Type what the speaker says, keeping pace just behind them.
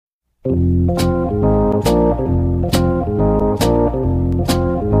Tell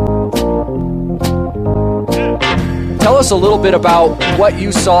us a little bit about what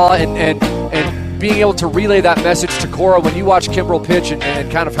you saw and being able to relay that message to Cora when you watched Kimbrel pitch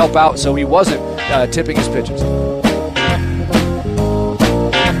and kind of help out so he wasn't tipping his pitches.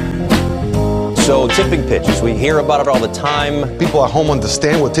 So tipping pitches, we hear about it all the time. People at home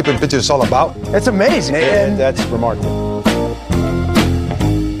understand what tipping pitches is all about. It's amazing. And that's remarkable.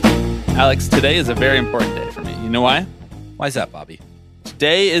 Alex, today is a very important day for me. You know why? Why is that, Bobby?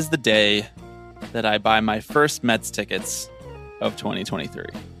 Today is the day that I buy my first Mets tickets of 2023.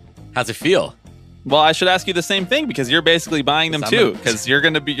 How's it feel? Well, I should ask you the same thing because you're basically buying them too. Because you're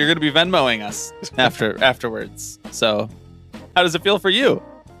gonna be Venmoing us afterwards. So, how does it feel for you?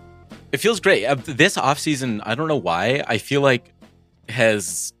 It feels great. This offseason, I don't know why, I feel like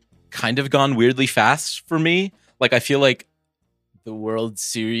has kind of gone weirdly fast for me. Like I feel like the World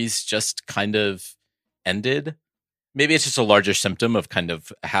Series just kind of ended. Maybe it's just a larger symptom of kind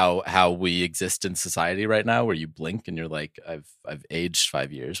of how we exist in society right now, where you blink and you're like, I've aged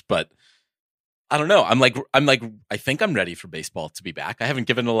 5 years. But I don't know. I'm like, I think I'm ready for baseball to be back. I haven't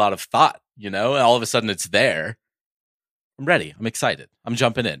given a lot of thought, and all of a sudden it's there. I'm ready. I'm excited. I'm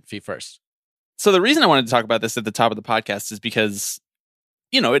jumping in feet first. So the reason I wanted to talk about this at the top of the podcast is because,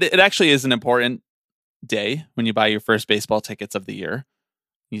 it actually is an important day when you buy your first baseball tickets of the year.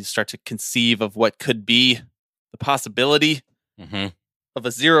 You start to conceive of what could be the possibility of a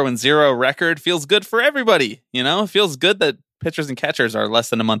 0-0 record. Feels good for everybody. It feels good that pitchers and catchers are less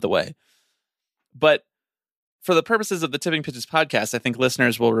than a month away. But for the purposes of the Tipping Pitches podcast, I think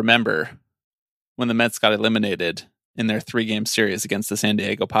listeners will remember when the Mets got eliminated in their 3-game series against the San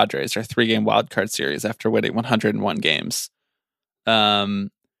Diego Padres, their 3-game wildcard series after winning 101 games.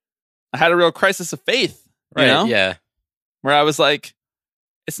 I had a real crisis of faith, right? Yeah. Where I was like,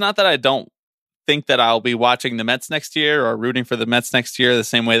 it's not that I don't think that I'll be watching the Mets next year or rooting for the Mets next year the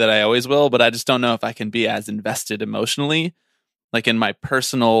same way that I always will, but I just don't know if I can be as invested emotionally, like in my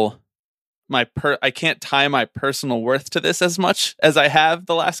personal... I can't tie my personal worth to this as much as I have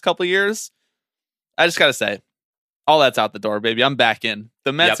the last couple of years. I just got to say, all that's out the door, baby. I'm back in.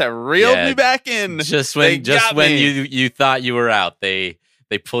 The Mets have reeled me back in. Just when you thought you were out, they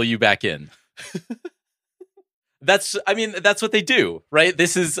pull you back in. That's what they do, right?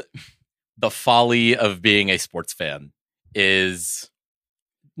 This is the folly of being a sports fan, is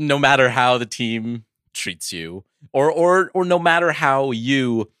no matter how the team treats you or no matter how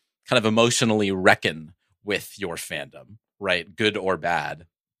you kind of emotionally reckon with your fandom, right? Good or bad. At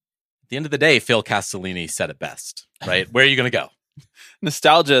the end of the day, Phil Castellini said it best, right? Where are you going to go?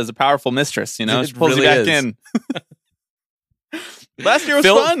 Nostalgia is a powerful mistress, She pulls really you back in. Last year was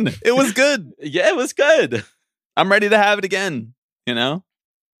fun. It was good. Yeah, it was good. I'm ready to have it again,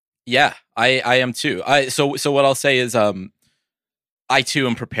 Yeah, I am too. So what I'll say is I too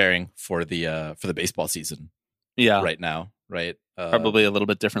am preparing for the baseball season. Yeah. Right now, right? Probably a little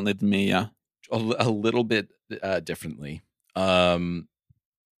bit differently than me, yeah. A little bit differently.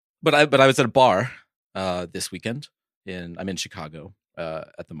 But I was at a bar this weekend. I'm in Chicago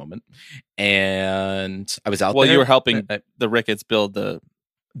at the moment, and I was out there. Well, you were helping the Ricketts build the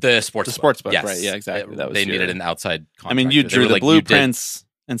sports book, yes. Right? Yeah, exactly. They needed an outside contractor. You drew the blueprints,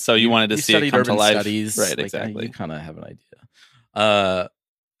 and so you wanted to see it come to life. Studies, right? Exactly. You kind of have an idea.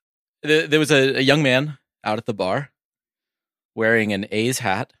 There was a young man out at the bar wearing an A's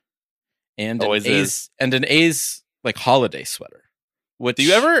hat and an A's like holiday sweater. Do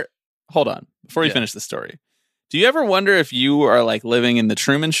you ever hold on before you finish the story? Do you ever wonder if you are like living in the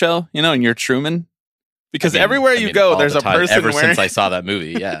Truman Show, and you're Truman? Because everywhere you go, there's a person ever wearing... since I saw that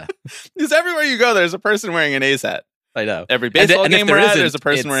movie, yeah. Because everywhere you go, there's a person wearing an A's hat. I know. Every baseball game we're at, there's a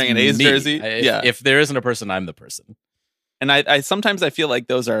person wearing an A's jersey. If there isn't a person, I'm the person. And I sometimes I feel like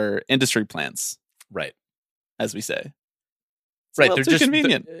those are industry plants. Right. As we say. Right, they're just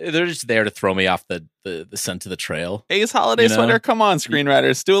convenient. They're just there to throw me off the scent of the trail. A's holiday sweater, come on,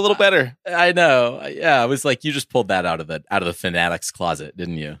 screenwriters, do a little better. I know. Yeah, I was like, you just pulled that out of the Fanatics closet,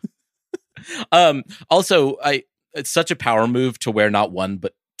 didn't you? Also, it's such a power move to wear not one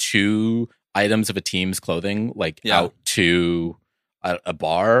but two items of a team's clothing, out to a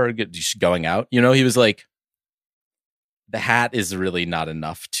bar, just going out. He was like, the hat is really not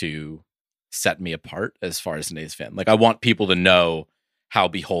enough to set me apart as far as an A's fan. Like, I want people to know how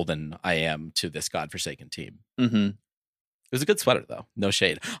beholden I am to this godforsaken team. Mm-hmm. It was a good sweater, though. No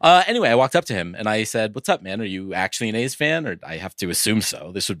shade. Anyway, I walked up to him and I said, "What's up, man? Are you actually an A's fan?" Or I have to assume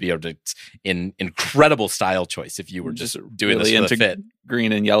so. This would be an incredible style choice if you were just doing really this for the fit.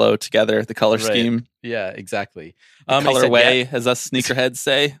 Green and yellow together, the color scheme. Yeah, exactly. Colorway, as us sneakerheads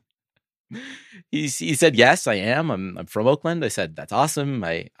say. He said, yes, I am. I'm from Oakland. I said, that's awesome.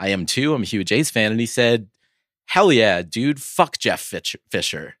 I am too. I'm a huge A's fan. And he said, hell yeah, dude. Fuck Jeff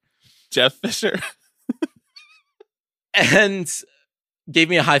Fisher. Jeff Fisher. And gave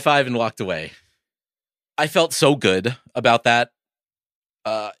me a high five and walked away. I felt so good about that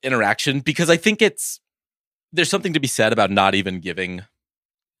interaction because I think there's something to be said about not even giving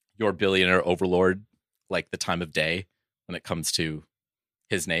your billionaire overlord like the time of day when it comes to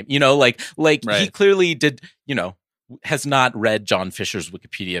his name. Like right. He clearly did, has not read John Fisher's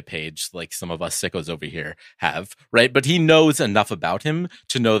Wikipedia page like some of us sickos over here have, right? But he knows enough about him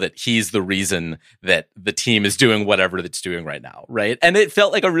to know that he's the reason that the team is doing whatever it's doing right now, right? And it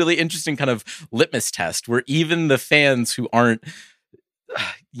felt like a really interesting kind of litmus test where even the fans who aren't,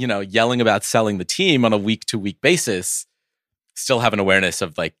 yelling about selling the team on a week-to-week basis still have an awareness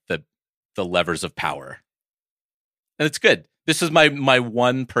of like the levers of power. And it's good. This is my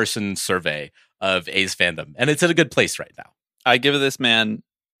one-person survey of A's fandom, and it's at a good place right now. I give this man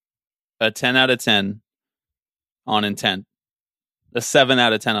a 10 out of 10 on intent, a 7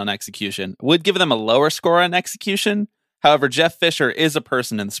 out of 10 on execution. Would give them a lower score on execution. However, Jeff Fisher is a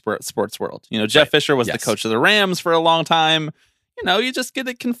person in the sports world. Jeff Fisher was the coach of the Rams for a long time. You just get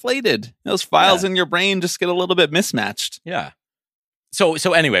it conflated. Those files in your brain just get a little bit mismatched. Yeah. So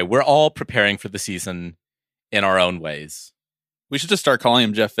anyway, we're all preparing for the season in our own ways. We should just start calling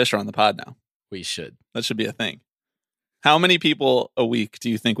him Jeff Fisher on the pod now. We should. That should be a thing. How many people a week do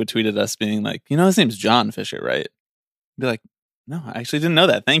you think would tweet at us being like, his name's John Fisher, right? Be like, no, I actually didn't know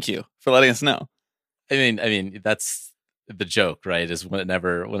that. Thank you for letting us know. I mean, that's the joke, right? Is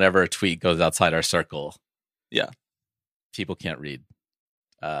whenever a tweet goes outside our circle, people can't read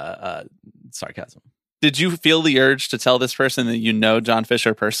sarcasm. Did you feel the urge to tell this person that John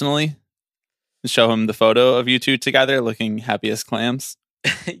Fisher personally? Show him the photo of you two together looking happy as clams?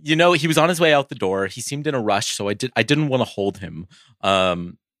 He was on his way out the door. He seemed in a rush, so I didn't want to hold him.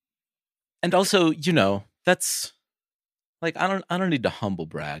 And also, that's like I don't need to humble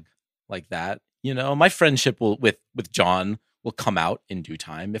brag like that. My friendship with John will come out in due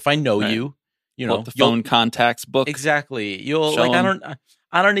time. If I know you, the phone contacts book. Exactly. You'll like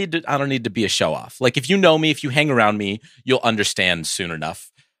I don't need to be a show off. Like if you know me, if you hang around me, you'll understand soon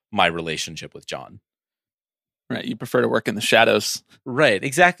enough my relationship with John. Right, you prefer to work in the shadows. Right,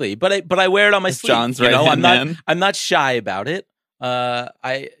 exactly. But I wear it on my sleeve. John's right man. I'm not shy about it. I'm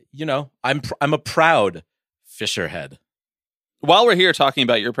a proud Fisher head. While we're here talking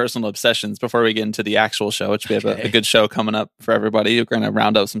about your personal obsessions, before we get into the actual show, which we have a good show coming up for everybody, we're going to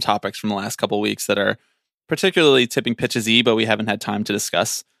round up some topics from the last couple of weeks that are particularly tipping pitches-y, but we haven't had time to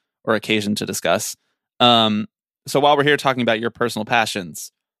discuss or occasion to discuss. So while we're here talking about your personal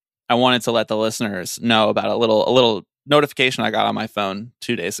passions, I wanted to let the listeners know about a little notification I got on my phone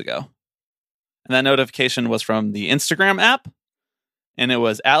 2 days ago. And that notification was from the Instagram app. And it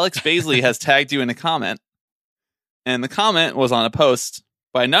was Alex Baisley has tagged you in a comment. And the comment was on a post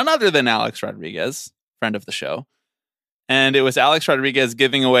by none other than Alex Rodriguez, friend of the show. And it was Alex Rodriguez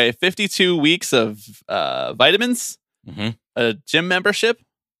giving away 52 weeks of vitamins, a gym membership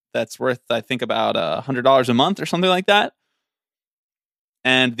that's worth, I think, about $100 a month or something like that.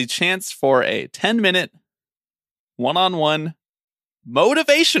 And the chance for a 10-minute one-on-one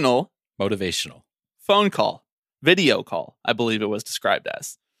motivational phone call, video call, I believe it was described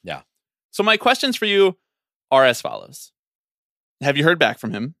as. Yeah. So my questions for you are as follows. Have you heard back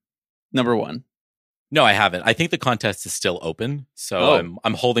from him? Number one. No, I haven't. I think the contest is still open, so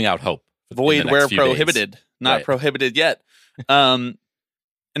I'm holding out hope. Void where prohibited, not prohibited yet. And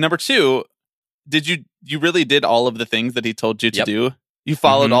number two, you really did all of the things that he told you to do? You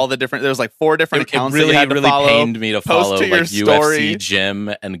followed all the different. There was like 4 different accounts. It really, that you had to really follow, pained me to follow to like story. UFC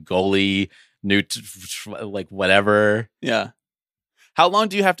gym and goalie, like whatever. Yeah. How long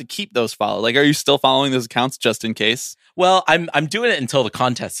do you have to keep those followed? Like, are you still following those accounts just in case? Well, I'm doing it until the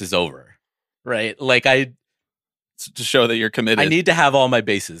contest is over, right? Like to show that you're committed. I need to have all my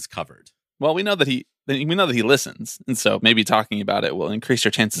bases covered. Well, we know that he listens, and so maybe talking about it will increase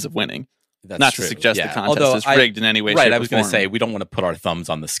your chances of winning. That's not true. to suggest the contest is rigged in any way, right, shape, I was going to say we don't want to put our thumbs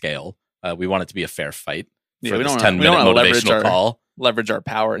on the scale. We want it to be a fair fight. Yeah, we don't want to leverage our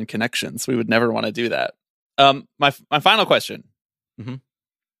power and connections. We would never want to do that. My final question. Mm-hmm.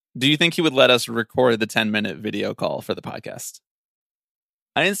 Do you think he would let us record the 10-minute video call for the podcast?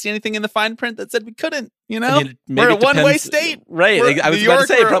 I didn't see anything in the fine print that said we couldn't. We're a one-way state, right? I was about to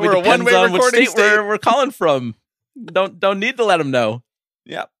say it probably depends on which state we're calling from. Don't need to let them know.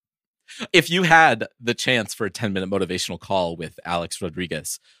 Yeah. If you had the chance for a 10-minute motivational call with Alex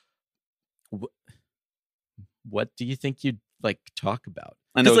Rodriguez, what do you think you'd like talk about?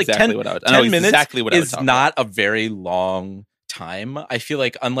 I know 'Cause, exactly what I would. I know 10 minutes exactly what I would is talk not a very long time. I feel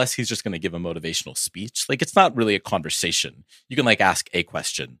like unless he's just going to give a motivational speech, like it's not really a conversation. You can like ask a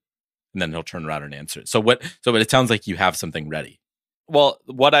question and then he'll turn around and answer it. So but it sounds like you have something ready. Well,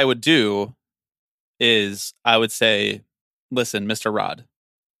 what I would do is I would say, listen, Mr. Rod,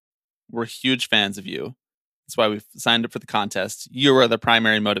 we're huge fans of you. That's why we've signed up for the contest. You are the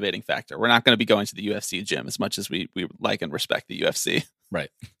primary motivating factor. We're not going to be going to the UFC gym as much as we like and respect the UFC. Right.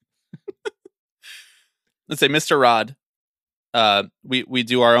 Let's say, Mr. Rod, we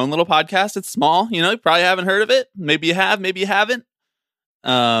do our own little podcast. It's small. You probably haven't heard of it. Maybe you have, maybe you haven't.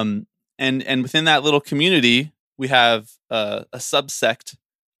 And within that little community, we have a subsect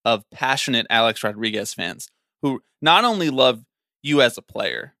of passionate Alex Rodriguez fans who not only love you as a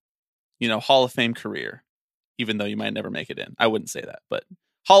player, Hall of Fame career, even though you might never make it in. I wouldn't say that, but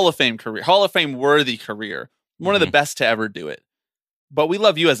Hall of Fame career, Hall of Fame worthy career, one of the best to ever do it. But we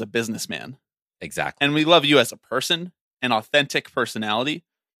love you as a businessman. Exactly. And we love you as a person, an authentic personality.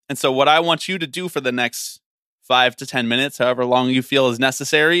 And so what I want you to do for the next 5 to 10 minutes, however long you feel is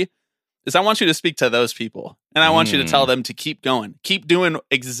necessary, is I want you to speak to those people. And I want you to tell them to keep going. Keep doing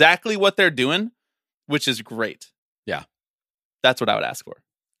exactly what they're doing, which is great. Yeah. That's what I would ask for.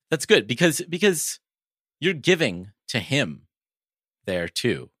 That's good because you're giving to him there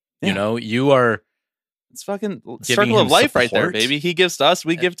too. Yeah. You are. It's fucking giving circle of him life right there, support. baby. He gives to us,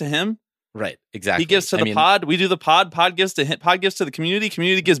 we give to him. Right, exactly. He gives to the pod. We do the pod. Pod gives to him. Pod gives to the community.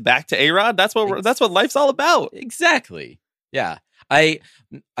 Community gives back to A-Rod. That's what life's all about. Exactly. Yeah. I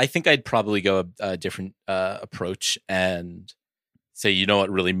think I'd probably go a different approach and say, what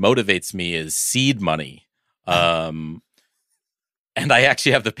really motivates me is seed money. And I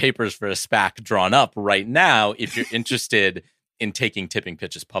actually have the papers for a SPAC drawn up right now if you're interested in taking Tipping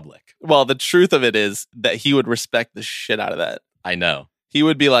Pitches public. Well, the truth of it is that he would respect the shit out of that. I know. He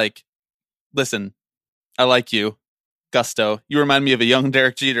would be like, listen, I like you, Gusto. You remind me of a young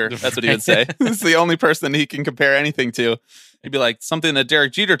Derek Jeter. That's what he would say. It's the only person he can compare anything to. He'd be like, something that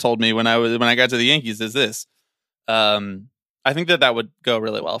Derek Jeter told me when I got to the Yankees is this. I think that would go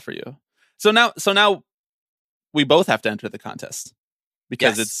really well for you. So now we both have to enter the contest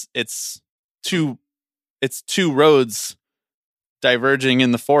because it's two roads diverging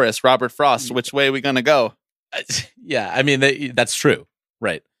in the forest. Robert Frost, which way are we going to go? Yeah, I mean, that's true.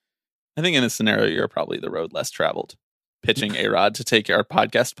 Right. I think in this scenario, you're probably the road less traveled, pitching A-Rod to take our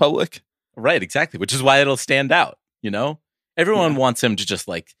podcast public. Right, exactly. Which is why it'll stand out. Everyone wants him to just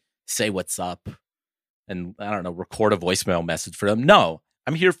like say what's up and I don't know, record a voicemail message for them. No,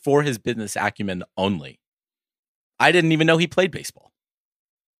 I'm here for his business acumen only. I didn't even know he played baseball.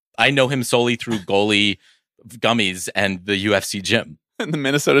 I know him solely through goalie gummies and the UFC gym. And the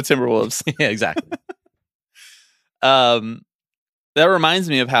Minnesota Timberwolves. Yeah, exactly. That reminds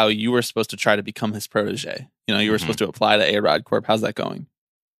me of how you were supposed to try to become his protege. You were supposed to apply to A-Rod Corp. How's that going?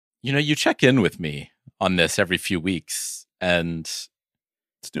 You check in with me on this every few weeks, and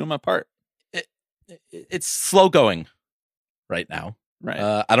it's doing my part. It's slow going right now.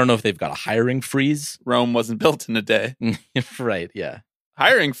 Right. I don't know if they've got a hiring freeze. Rome wasn't built in a day. Right. Yeah.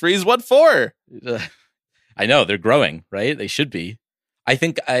 Hiring freeze? What for? I know they're growing, right? They should be. I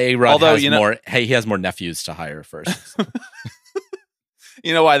think A-Rod has more. Hey, he has more nephews to hire first. So.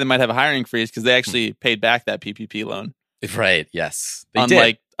 You know why they might have a hiring freeze? Because they actually paid back that PPP loan. Right. Yes.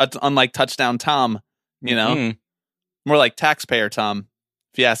 They unlike Touchdown Tom, more like taxpayer Tom,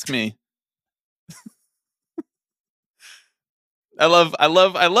 if you ask me. I love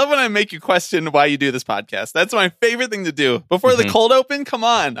when I make you question why you do this podcast. That's my favorite thing to do. Before the cold open, come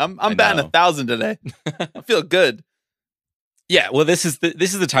on. I'm batting 1,000 today. I feel good. Yeah, well, this is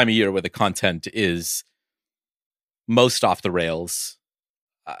the time of year where the content is most off the rails.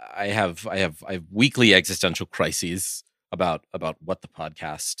 I have weekly existential crises about what the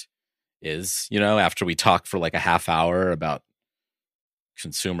podcast is. After we talk for like a half hour about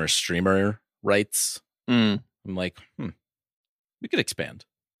consumer streamer rights, I'm like, we could expand.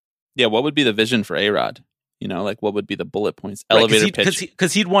 Yeah, what would be the vision for A-Rod? What would be the bullet points? Elevator pitch?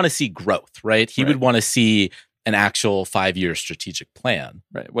 Because he'd want to see growth, right? He would want to see an actual 5-year strategic plan.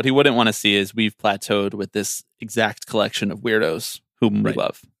 Right. What he wouldn't want to see is we've plateaued with this exact collection of weirdos whom we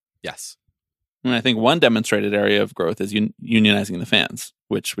love. Yes. And I think one demonstrated area of growth is unionizing the fans,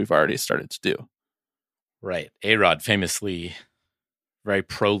 which we've already started to do. Right. A-Rod famously very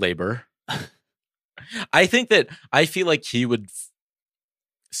pro-labor. I feel like he would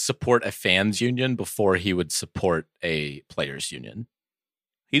support a fans union before he would support a players union.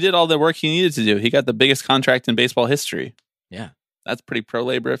 He did all the work he needed to do. He got the biggest contract in baseball history. Yeah. That's pretty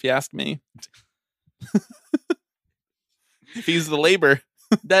pro-labor if you ask me. if he's the labor.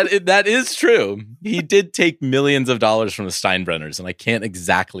 That is true. He did take millions of dollars from the Steinbrenners, and I can't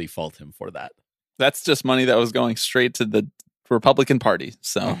exactly fault him for that. That's just money that was going straight to the Republican Party.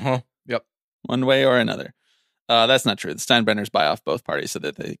 So, Yep. One way or another. That's not true. The Steinbrenners buy off both parties so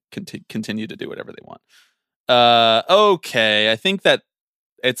that they continue to do whatever they want. Okay, I think that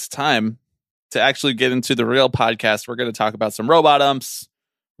it's time to actually get into the real podcast. We're going to talk about some robot umps.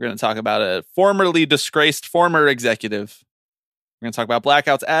 We're going to talk about a formerly disgraced former executive. We're going to talk about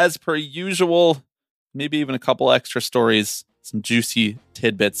blackouts as per usual. Maybe even a couple extra stories, some juicy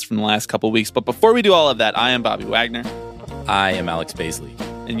tidbits from the last couple weeks. But before we do all of that, I am Bobby Wagner. I am Alex Baisley.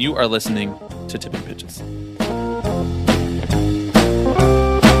 And you are listening to Tipping Pitches.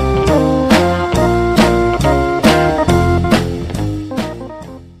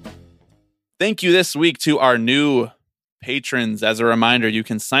 Thank you this week to our new patrons. As a reminder, you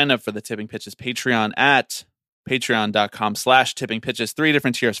can sign up for the Tipping Pitches Patreon at patreon.com/tippingpitches. 3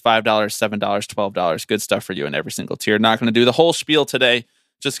 different tiers, $5, $7, $12. Good stuff for you in every single tier. Not going to do the whole spiel today.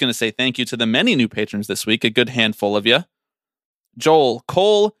 Just going to say thank you to the many new patrons this week. A good handful of you. Joel,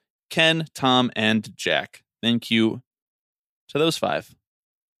 Cole, Ken, Tom, and Jack. Thank you to those 5.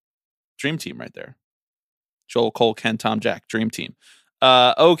 Dream team right there. Joel, Cole, Ken, Tom, Jack. Dream team.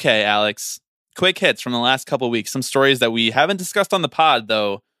 Okay, Alex. Quick hits from the last couple of weeks. Some stories that we haven't discussed on the pod,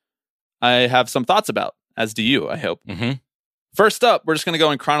 though, I have some thoughts about, as do you, I hope. Mm-hmm. First up, we're just going to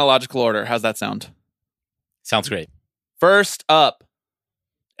go in chronological order. How's that sound? Sounds great. First up,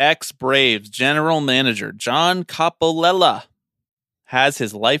 ex-Braves general manager John Coppolella has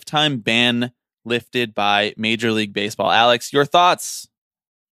his lifetime ban lifted by Major League Baseball. Alex, your thoughts?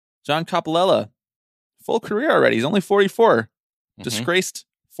 John Coppolella, full career already. He's only 44. Mm-hmm. Disgraced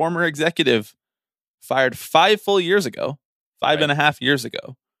former executive, fired 5 full years ago, 5.5 years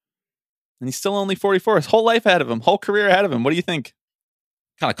ago. And he's still only 44. His whole life ahead of him, whole career ahead of him. What do you think?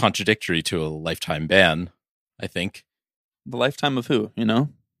 Kind of contradictory to a lifetime ban, I think. The lifetime of who, you know?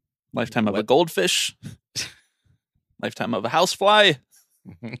 Lifetime of a goldfish? Lifetime of a housefly?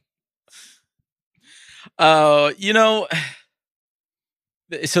 You know,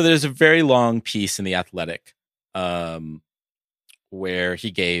 so there's a very long piece in The Athletic where he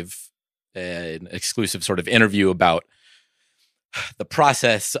gave an exclusive sort of interview about the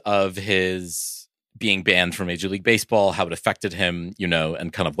process of his being banned from Major League Baseball, how it affected him, you know,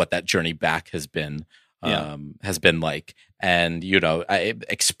 and kind of what that journey back has been like. And, you know, I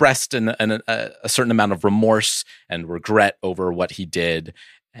expressed a certain amount of remorse and regret over what he did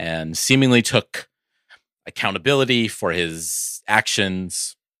and seemingly took accountability for his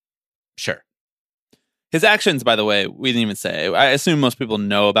actions. Sure. His actions, by the way, we didn't even say. I assume most people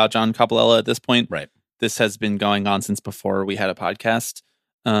know about John Coppolella at this point. Right. This has been going on since before we had a podcast.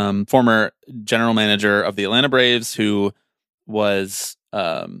 Former general manager of the Atlanta Braves, who was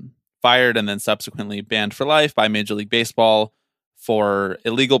fired and then subsequently banned for life by Major League Baseball for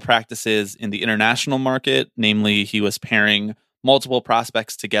illegal practices in the international market. Namely, he was pairing multiple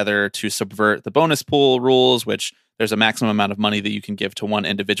prospects together to subvert the bonus pool rules, which there's a maximum amount of money that you can give to one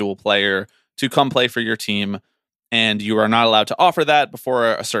individual player to come play for your team. And you are not allowed to offer that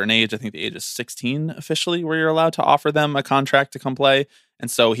before a certain age. I think the age is 16 officially, where you're allowed to offer them a contract to come play.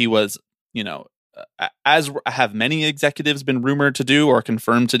 And so he was, you know, as have many executives been rumored to do or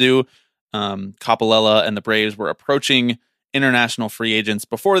confirmed to do, Coppolella and the Braves were approaching international free agents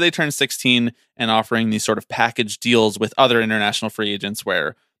before they turned 16 and offering these sort of package deals with other international free agents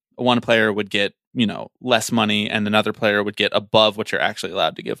where one player would get, you know, less money and another player would get above what you're actually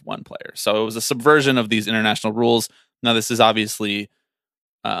allowed to give one player. So it was a subversion of these international rules. Now, this is obviously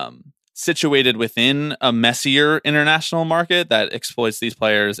situated within a messier international market that exploits these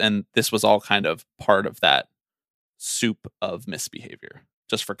players. And this was all kind of part of that soup of misbehavior,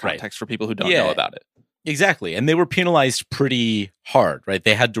 just for context, for people who don't know about it. Exactly. And they were penalized pretty hard, right?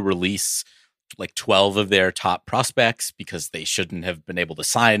 They had to release like 12 of their top prospects because they shouldn't have been able to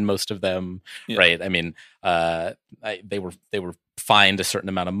sign most of them, right? I mean, they were fined a certain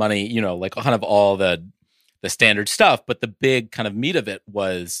amount of money, you know, like kind of all the standard stuff. But the big kind of meat of it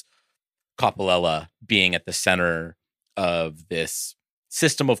was Coppolella being at the center of this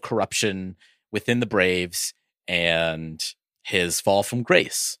system of corruption within the Braves and his fall from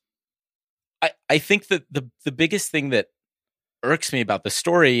grace. I think that the biggest thing that irks me about the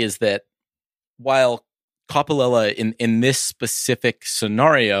story is that while Coppolella in this specific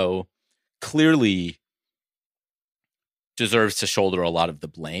scenario clearly deserves to shoulder a lot of the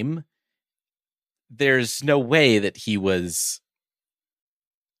blame, there's no way that he was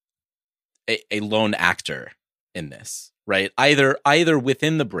a lone actor in this, right? Either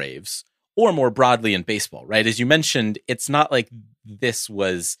within the Braves or more broadly in baseball, right? As you mentioned, it's not like this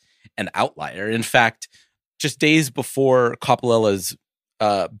was an outlier. In fact, just days before Coppola's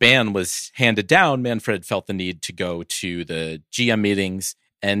ban was handed down, Manfred felt the need to go to the GM meetings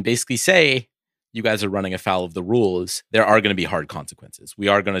and basically say, you guys are running afoul of the rules. There are going to be hard consequences. We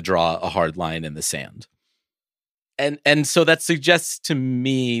are going to draw a hard line in the sand. And so that suggests to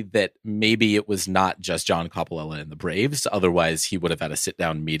me that maybe it was not just John Coppolella and the Braves. Otherwise, he would have had a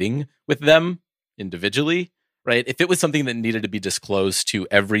sit-down meeting with them individually, right? If it was something that needed to be disclosed to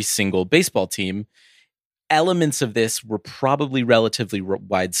every single baseball team, elements of this were probably relatively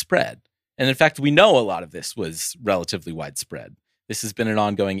widespread. And in fact, we know a lot of this was relatively widespread. This has been an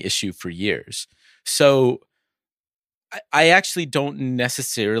ongoing issue for years. So I actually don't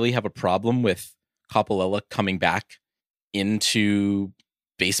necessarily have a problem with Coppolella coming back into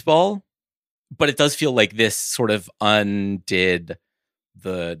baseball, but it does feel like this sort of undid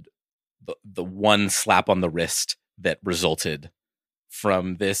the one slap on the wrist that resulted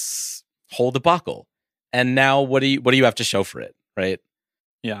from this whole debacle. And now what do you have to show for it, right?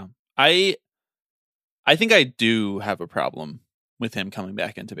 Yeah. I think I do have a problem with him coming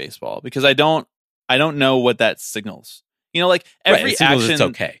back into baseball because I don't know what that signals. Like every action, it's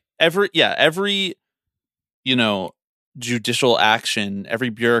okay. Every judicial action, every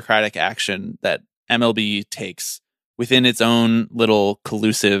bureaucratic action that MLB takes within its own little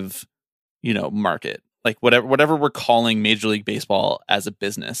collusive, market, like whatever we're calling Major League Baseball as a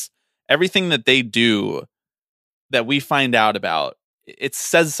business, everything that they do that we find out about, it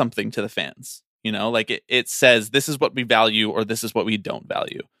says something to the fans, like it says this is what we value or this is what we don't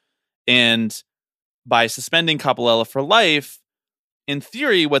value. And by suspending Coppolella for life, in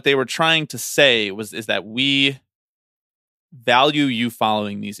theory, what they were trying to say is that we value you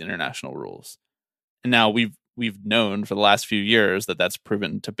following these international rules. And now we've known for the last few years that that's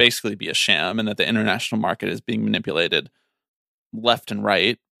proven to basically be a sham and that the international market is being manipulated left and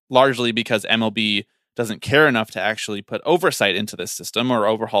right, largely because MLB doesn't care enough to actually put oversight into this system or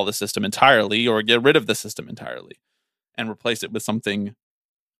overhaul the system entirely or get rid of the system entirely and replace it with something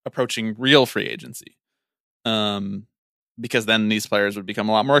approaching real free agency. Because then these players would become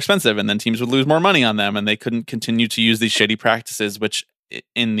a lot more expensive and then teams would lose more money on them and they couldn't continue to use these shady practices, which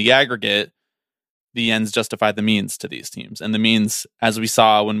in the aggregate, the ends justify the means to these teams. And the means, as we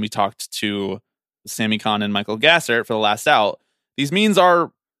saw when we talked to Sammy Kahn and Michael Gassert for the last out, these means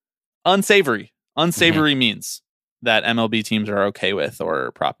are unsavory means that MLB teams are okay with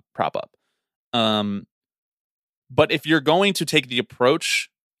or prop up. But if you're going to take the approach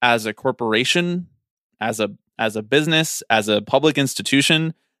as a corporation, as a business, as a public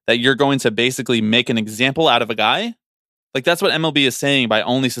institution, that you're going to basically make an example out of a guy, like that's what MLB is saying by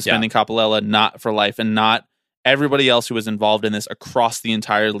only suspending Coppolella, not for life, and not everybody else who was involved in this across the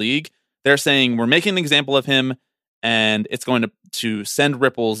entire league. They're saying we're making an example of him, and it's going to send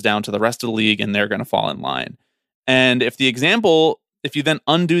ripples down to the rest of the league, and they're going to fall in line. And if you then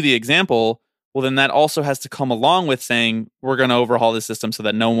undo the example, well, then that also has to come along with saying we're going to overhaul the system so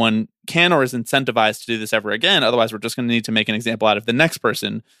that no one can or is incentivized to do this ever again. Otherwise, we're just going to need to make an example out of the next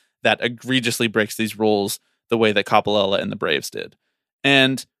person that egregiously breaks these rules the way that Coppolella and the Braves did.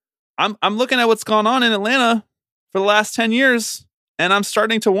 And I'm looking at what's gone on in Atlanta for the last 10 years, and I'm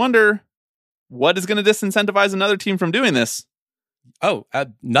starting to wonder what is going to disincentivize another team from doing this. Nothing.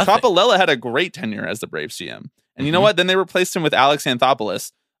 Coppolella had a great tenure as the Braves GM. And you know what? Then they replaced him with Alex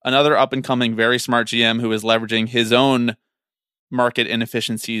Anthopoulos, another up-and-coming, very smart GM who is leveraging his own market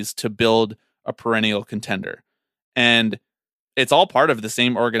inefficiencies to build a perennial contender. And it's all part of the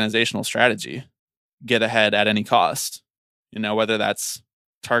same organizational strategy. Get ahead at any cost. Whether that's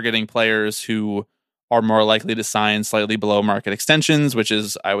targeting players who are more likely to sign slightly below market extensions, which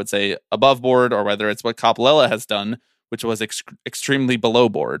is, I would say, above board, or whether it's what Coppolella has done, which was extremely below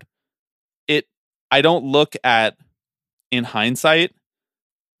board. I don't look at, in hindsight,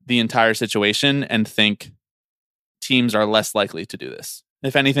 the entire situation and think teams are less likely to do this.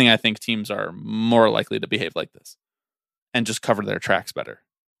 If anything, I think teams are more likely to behave like this and just cover their tracks better.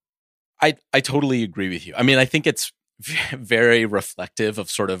 I totally agree with you. I mean, I think it's very reflective of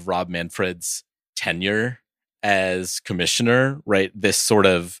sort of Rob Manfred's tenure as commissioner, right? This sort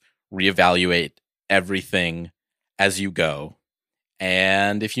of reevaluate everything as you go.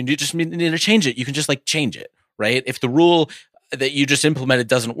 And if you need to change it, you can just change it, right? If the rule that you just implemented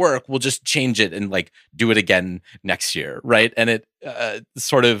doesn't work, we'll just change it and do it again next year, right? And it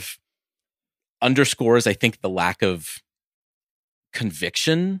sort of underscores, I think, the lack of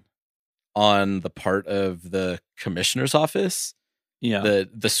conviction on the part of the commissioner's office. Yeah,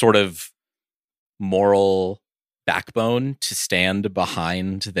 the sort of moral backbone to stand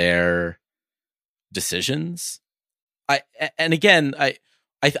behind their decisions. I mean,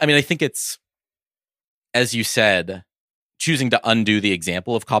 I think it's, as you said, choosing to undo the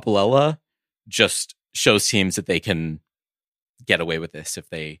example of Coppolella just shows teams that they can get away with this if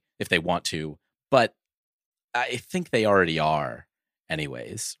they want to. But I think they already are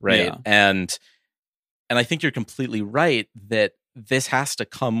anyways, right? Yeah. And I think you're completely right that this has to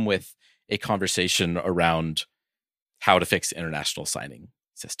come with a conversation around how to fix the international signing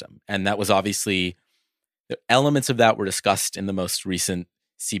system. And that was obviously, the elements of that were discussed in the most recent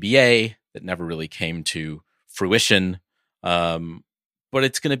CBA that never really came to fruition. But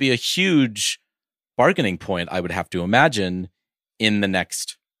it's going to be a huge bargaining point, I would have to imagine, in the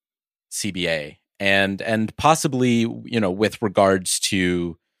next CBA. And possibly, with regards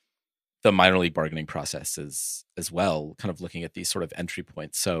to the minor league bargaining process as well, kind of looking at these sort of entry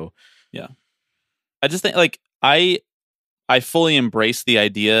points. So, yeah, I just think I fully embrace the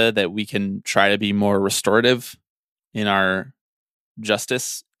idea that we can try to be more restorative in our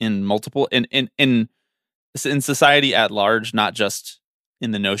justice in multiple in society at large, not just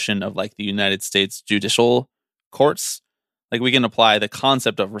in the notion of like the United States judicial courts. Like we can apply the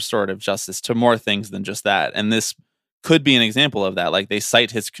concept of restorative justice to more things than just that. And this could be an example of that. Like they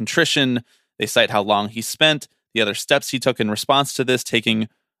cite his contrition, they cite how long he spent, the other steps he took in response to this, taking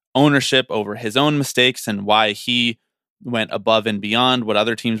ownership over his own mistakes and why he went above and beyond what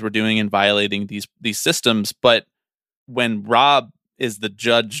other teams were doing in violating these systems. But when Rob is the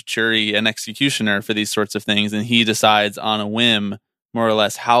judge, jury, and executioner for these sorts of things, and he decides on a whim, more or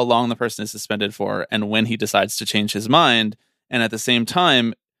less, how long the person is suspended for and when he decides to change his mind, and at the same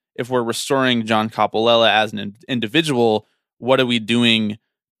time, if we're restoring John Coppolella as an individual, what are we doing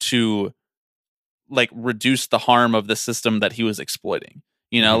to like reduce the harm of the system that he was exploiting?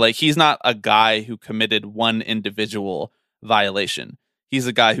 Like he's not a guy who committed one individual violation. He's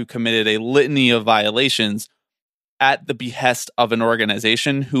a guy who committed a litany of violations at the behest of an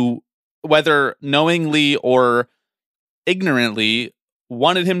organization who, whether knowingly or ignorantly,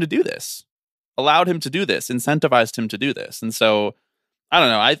 wanted him to do this, allowed him to do this, incentivized him to do this. And so, I don't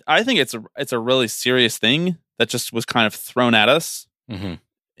know. I think it's a really serious thing that just was kind of thrown at us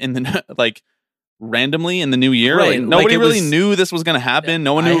in the randomly in the new year. Right. Like, nobody really knew this was going to happen.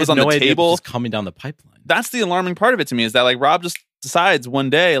 No one knew it was on the table. It was coming down the pipeline. That's the alarming part of it to me, is that like Rob just decides one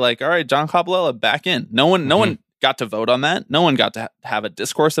day, like, all right, John Coppolella back in. No one got to vote on that. No one got to have a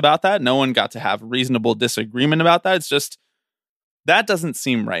discourse about that. No one got to have reasonable disagreement about that. It's just, that doesn't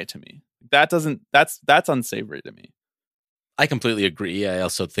seem right to me. That's unsavory to me. I completely agree. I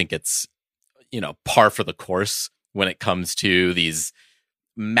also think it's, par for the course when it comes to these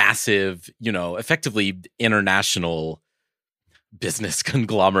massive, effectively international business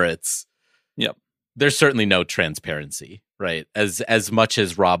conglomerates. Yep. There's certainly no transparency, right? As much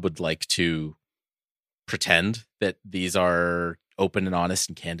as Rob would like to pretend that these are open and honest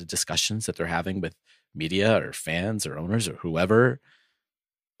and candid discussions that they're having with media or fans or owners or whoever,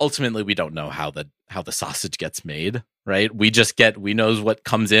 ultimately we don't know how the sausage gets made, right? We knows what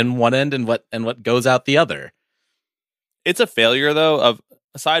comes in one end and what goes out the other. It's a failure, though, of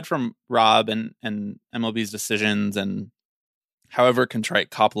aside from Rob and MLB's decisions and however contrite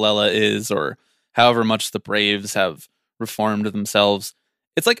Coppolella is, or however much the Braves have reformed themselves,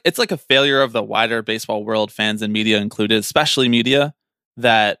 it's like a failure of the wider baseball world, fans and media included, especially media,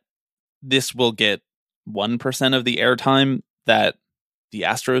 that this will get 1% of the airtime that the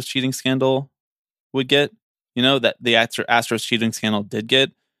Astros cheating scandal would get. That the Astros cheating scandal did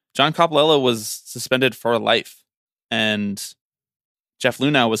get. John Coppolella was suspended for life, and Jeff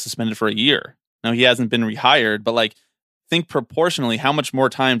Luhnow was suspended for a year. Now he hasn't been rehired, but think proportionally, how much more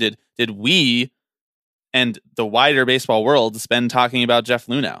time did we and the wider baseball world spend talking about Jeff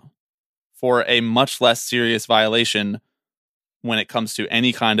Luhnow for a much less serious violation when it comes to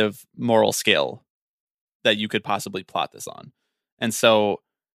any kind of moral scale that you could possibly plot this on? And so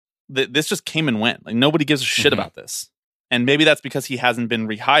this just came and went. Nobody gives a shit about this. And maybe that's because he hasn't been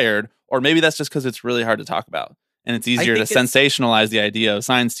rehired, or maybe that's just because it's really hard to talk about. And it's easier to sensationalize the idea of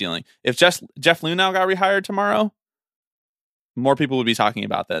sign stealing. If Jeff Luhnow got rehired tomorrow, more people would be talking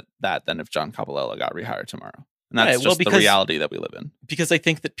about that than if John Coppolella got rehired tomorrow. And that's the reality that we live in. Because I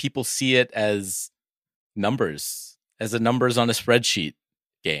think that people see it as numbers on a spreadsheet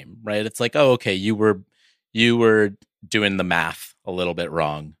game, right? It's like, oh, okay, you were doing the math a little bit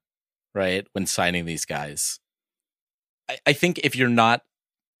wrong, right? When signing these guys. I think if you're not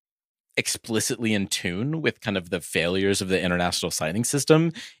explicitly in tune with kind of the failures of the international signing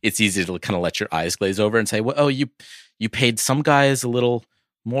system, it's easy to kind of let your eyes glaze over and say, well, oh, you paid some guys a little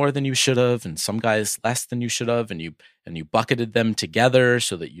more than you should have and some guys less than you should have, and you bucketed them together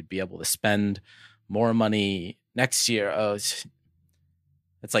so that you'd be able to spend more money next year. Oh, it's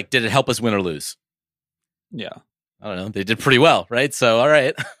like, did it help us win or lose? Yeah. I don't know. They did pretty well, right? So, all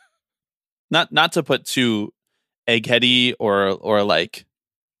right. Not to put too eggheady or like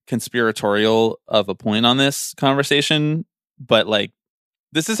conspiratorial of a point on this conversation, but like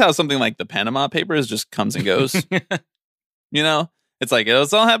this is how something like the Panama Papers just comes and goes. You know, it's like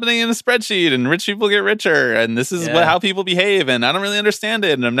it's all happening in a spreadsheet, and rich people get richer, and this is how people behave, and I don't really understand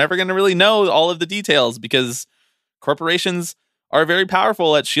it, and I'm never going to really know all of the details because corporations are very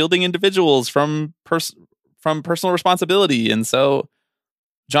powerful at shielding individuals from personal responsibility, and so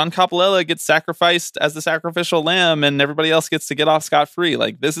John Coppolella gets sacrificed as the sacrificial lamb, and everybody else gets to get off scot-free.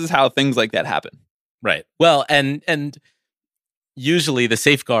 Like, this is how things like that happen. Right. Well, and usually the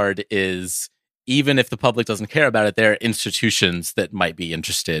safeguard is, even if the public doesn't care about it, there are institutions that might be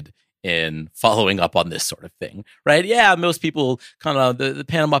interested in following up on this sort of thing, right? Yeah, most people kind of, the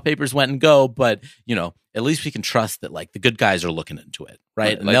Panama Papers went and go, but, you know, at least we can trust that, like, the good guys are looking into it,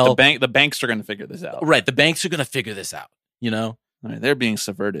 right? And like the banks are going to figure this out. Right, the banks are going to figure this out, you know? I mean, they're being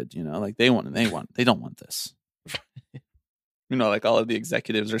subverted, you know, like they don't want this. You know, like all of the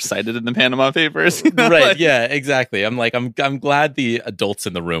executives are cited in the Panama Papers. You know? Right. Like, yeah, exactly. I'm glad the adults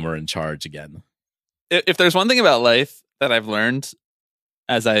in the room are in charge again. If there's one thing about life that I've learned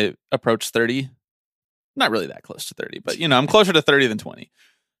as I approach 30, not really that close to 30, but, you know, I'm closer to 30 than 20.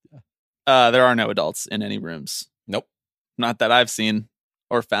 There are no adults in any rooms. Nope. Not that I've seen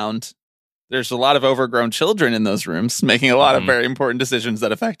or found. There's a lot of overgrown children in those rooms making a lot of very important decisions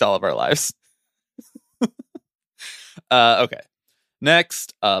that affect all of our lives. Okay.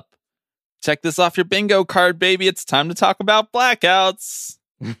 Next up, check this off your bingo card, baby. It's time to talk about blackouts.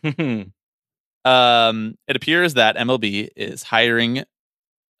 It appears that MLB is hiring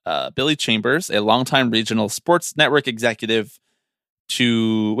Billy Chambers, a longtime regional sports network executive,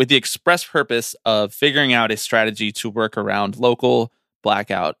 with the express purpose of figuring out a strategy to work around local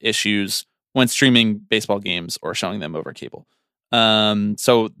blackout issues when streaming baseball games or showing them over cable.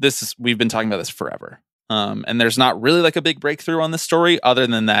 So we've been talking about this forever. And there's not really like a big breakthrough on this story other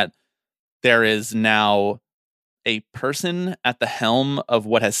than that there is now a person at the helm of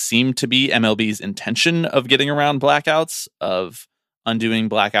what has seemed to be MLB's intention of getting around blackouts, of undoing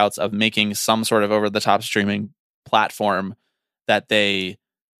blackouts, of making some sort of over-the-top streaming platform that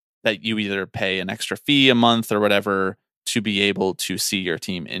you either pay an extra fee a month or whatever to be able to see your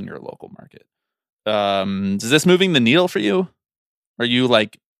team in your local market. Is this moving the needle for you? Are you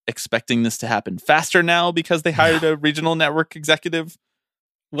like expecting this to happen faster now because they hired a regional network executive?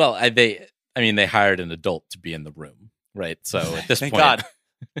 Well, they hired an adult to be in the room, right? So at this Thank point, God.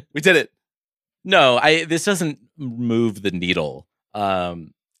 We did it. No, this doesn't move the needle. As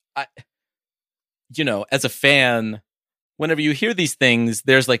a fan, whenever you hear these things,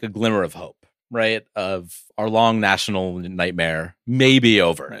 there's like a glimmer of hope, right? Of our long national nightmare may be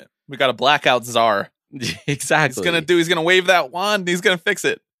over. Right. We got a blackout czar. Exactly. He's gonna wave that wand. He's gonna fix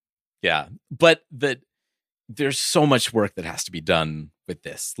it. Yeah, but there's so much work that has to be done with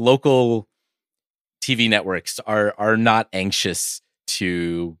this. Local TV networks are not anxious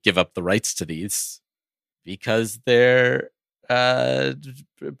to give up the rights to these because they're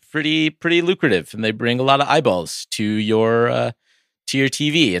pretty lucrative and they bring a lot of eyeballs to your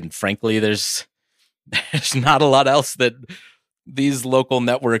TV. And frankly, there's not a lot else that these local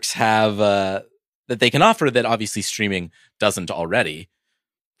networks have that they can offer that obviously streaming doesn't already.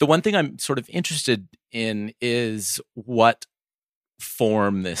 The one thing I'm sort of interested in is what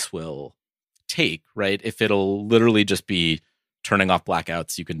form this will take, right? If it'll literally just be turning off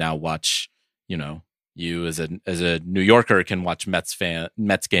blackouts, you can now watch, you as a New Yorker can watch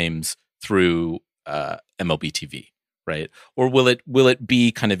Mets games through MLB TV, right? Or will it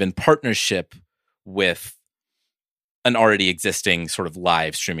be kind of in partnership with an already existing sort of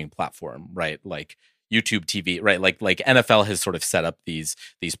live streaming platform, right? Like YouTube TV, right? Like NFL has sort of set up these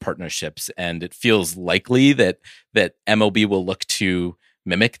partnerships, and it feels likely that MLB will look to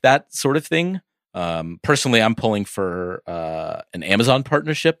mimic that sort of thing. Personally, I'm pulling for an Amazon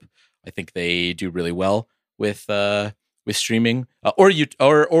partnership. I think they do really well with streaming, or like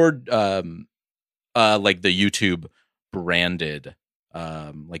the YouTube branded,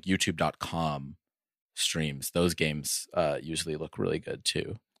 like YouTube.com streams. Those games usually look really good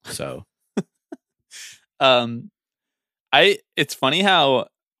too. So, it's funny how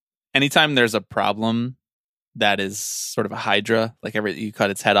anytime there's a problem that is sort of a hydra, like you cut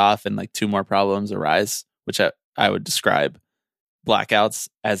its head off and like two more problems arise, which I would describe blackouts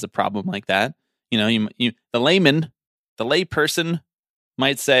as a problem like that. The layperson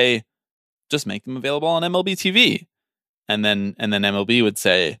might say, just make them available on MLB TV. And then MLB would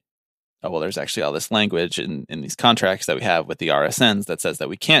say, oh, well, there's actually all this language in these contracts that we have with the RSNs that says that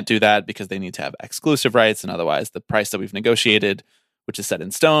we can't do that because they need to have exclusive rights. And otherwise, the price that we've negotiated, which is set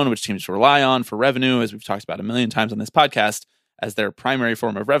in stone, which teams rely on for revenue, as we've talked about a million times on this podcast, as their primary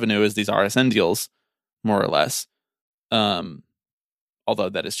form of revenue is these RSN deals, more or less. Although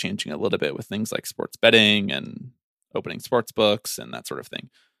that is changing a little bit with things like sports betting and opening sports books and that sort of thing.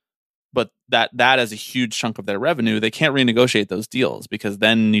 But that is a huge chunk of their revenue. They can't renegotiate those deals because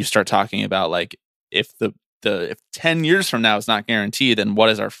then you start talking about like if if 10 years from now is not guaranteed, then what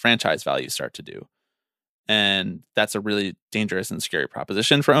does our franchise value start to do? And that's a really dangerous and scary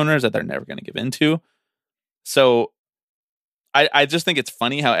proposition for owners that they're never going to give into. So I just think it's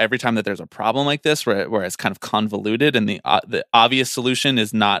funny how every time that there's a problem like this where it's kind of convoluted and the obvious solution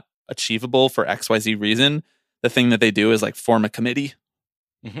is not achievable for XYZ reason, the thing that they do is like form a committee.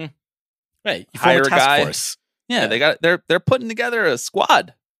 Mm-hmm. Right. You hire form a task guy. force. Yeah, they're putting together a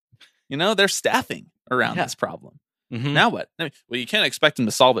squad. They're staffing around this problem. Mm-hmm. Now what? I mean, well, you can't expect him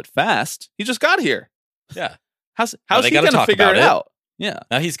to solve it fast. He just got here. Yeah. How's Well, he going to figure it out? Yeah.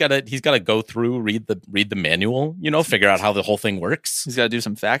 Now he's got to go through, read the manual, figure out how the whole thing works. He's got to do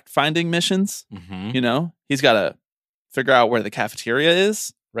some fact finding missions. Mm-hmm. He's got to figure out where the cafeteria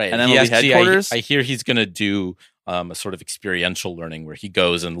is. Right. And MLB headquarters. I hear he's going to do a sort of experiential learning where he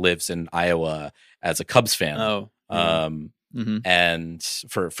goes and lives in Iowa as a Cubs fan. Oh. Mm-hmm. And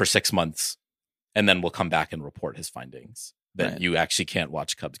for 6 months, and then we'll come back and report his findings that you actually can't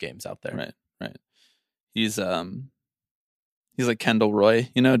watch Cubs games out there. Right. He's like Kendall Roy,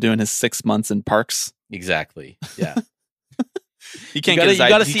 doing his 6 months in parks. Exactly. Yeah. He can't get his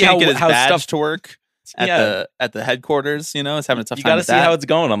badge stuff to work at the headquarters. He's having a tough time. You got to see how it's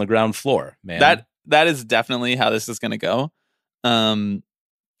going on the ground floor, man. That is definitely how this is going to go.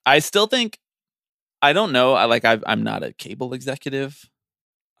 I still think, I don't know. I'm not a cable executive.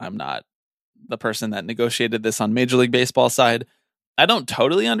 I'm not the person that negotiated this on Major League Baseball side. I don't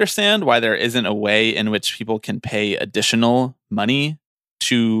totally understand why there isn't a way in which people can pay additional money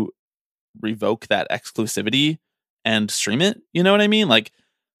to revoke that exclusivity and stream it. You know what I mean? Like,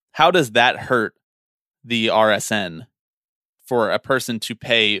 how does that hurt the RSN for a person to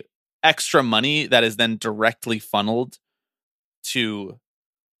pay extra money that is then directly funneled to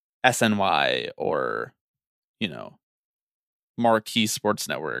SNY or, Marquee Sports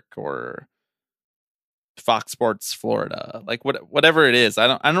Network or Fox Sports Florida, like whatever it is. I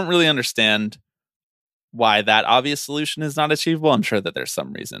don't really understand why that obvious solution is not achievable. I'm sure that there's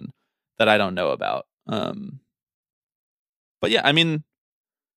some reason that I don't know about. But yeah, I mean,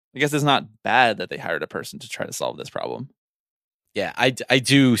 I guess it's not bad that they hired a person to try to solve this problem. Yeah, I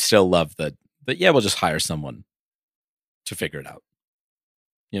do still love that. But yeah, we'll just hire someone to figure it out.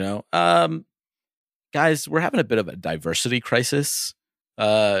 Guys, we're having a bit of a diversity crisis.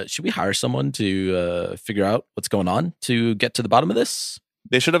 Should we hire someone to figure out what's going on to get to the bottom of this?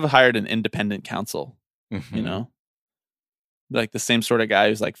 They should have hired an independent counsel, like the same sort of guy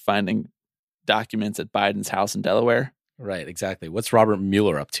who's like finding documents at Biden's house in Delaware. Right, exactly. What's Robert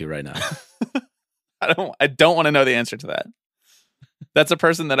Mueller up to right now? I don't want to know the answer to that. That's a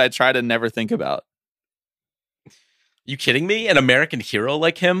person that I try to never think about. You kidding me? An American hero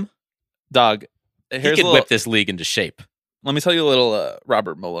like him? Dog, he could whip this league into shape. Let me tell you a little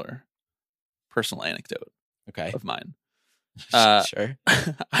Robert Mueller personal anecdote of mine. Sure.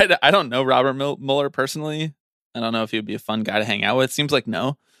 I don't know Robert Mueller personally. I don't know if he would be a fun guy to hang out with. Seems like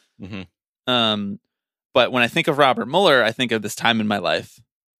no. Mm-hmm. But when I think of Robert Mueller, I think of this time in my life,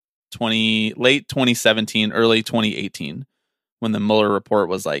 late 2017, early 2018, when the Mueller report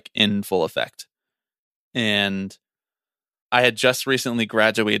was like in full effect. And I had just recently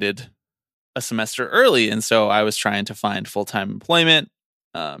graduated a semester early, and so I was trying to find full-time employment.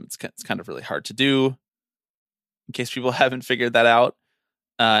 It's kind of really hard to do, in case people haven't figured that out.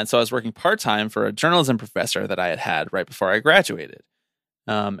 And so I was working part-time for a journalism professor that I had right before I graduated.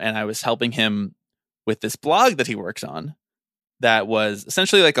 And I was helping him with this blog that he worked on that was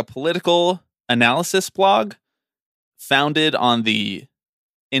essentially like a political analysis blog founded on the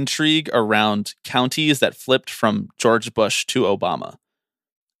intrigue around counties that flipped from George Bush to Obama,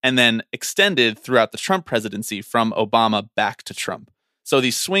 and then extended throughout the Trump presidency from Obama back to Trump. So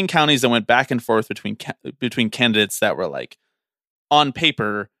these swing counties that went back and forth between candidates that were like on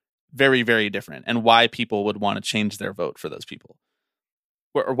paper very, very different, and why people would want to change their vote for those people,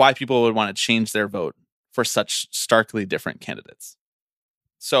 or why people would want to change their vote for such starkly different candidates.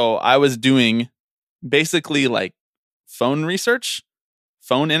 So I was doing basically like phone research,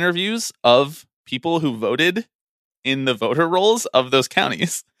 phone interviews of people who voted in the voter rolls of those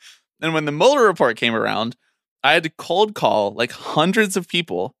counties. And when the Mueller report came around, I had to cold call like hundreds of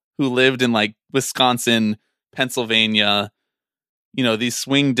people who lived in like Wisconsin, Pennsylvania, you know, these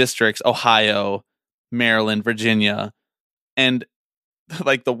swing districts, Ohio, Maryland, Virginia, and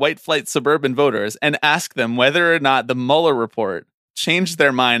like the white flight suburban voters, and ask them whether or not the Mueller report changed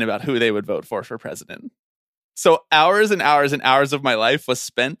their mind about who they would vote for president. So hours and hours and hours of my life was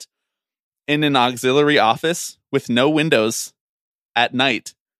spent in an auxiliary office with no windows at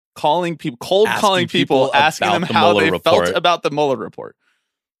night, calling people, calling people, asking them how they felt about the Mueller report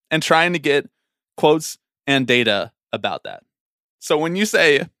and trying to get quotes and data about that. So when you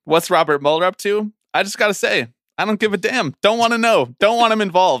say, what's Robert Mueller up to? I just got to say, I don't give a damn. Don't want to know. Don't want him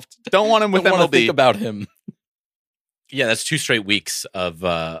involved. Don't want him with don't MLB. Want to think about him. Yeah, that's 2 straight weeks of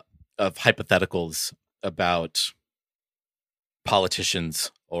hypotheticals about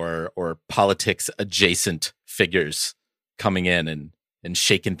politicians or politics adjacent figures coming in and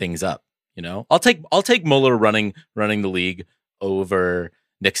shaking things up. You know, I'll take Mueller running the league over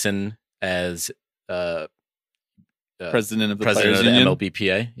Nixon as president of the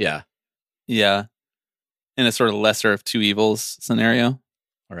MLBPA. Yeah. In a sort of lesser of two evils scenario.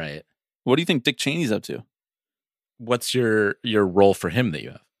 All right. What do you think Dick Cheney's up to? What's your role for him that you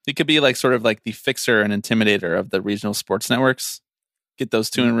have? He could be like sort of like the fixer and intimidator of the regional sports networks. Get those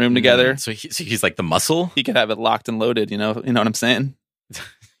two in a room together. So he's like the muscle? He could have it locked and loaded, you know what I'm saying?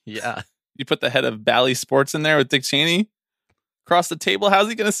 Yeah. You put the head of Bally Sports in there with Dick Cheney across the table, how's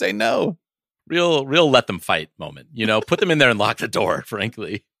he going to say no? Real let them fight moment. You know, put them in there and lock the door,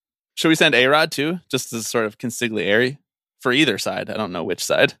 frankly. Should we send A-Rod too? Just as sort of consigliere for either side. I don't know which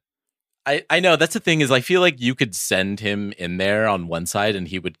side. I know that's the thing is I feel like you could send him in there on one side and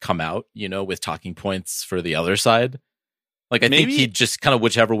he would come out, you know, with talking points for the other side. Like I think he'd just kind of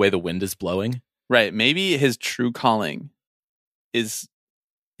whichever way the wind is blowing. Right. Maybe his true calling is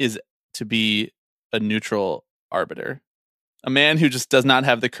to be a neutral arbiter. A man who just does not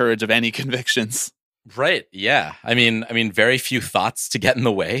have the courage of any convictions. Right. Yeah. I mean, very few thoughts to get in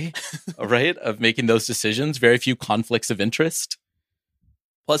the way, right, of making those decisions. Very few conflicts of interest.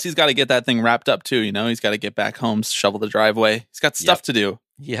 Plus, he's got to get that thing wrapped up too. You know, he's got to get back home, shovel the driveway. He's got stuff to do.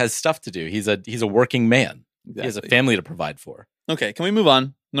 He has stuff to do. He's a working man. Exactly. He has a family to provide for. Okay, can we move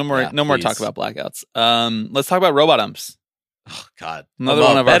on? No more talk about blackouts. Let's talk about robot umps. Oh God, another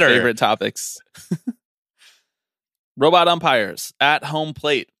one of our favorite topics. Robot umpires at home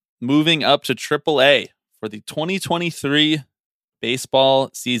plate moving up to AAA for the 2023 baseball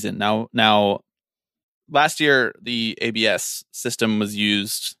season. Now, last year the ABS system was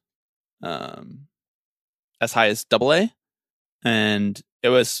used as high as AA, and it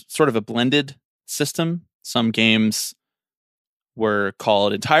was sort of a blended system. Some games were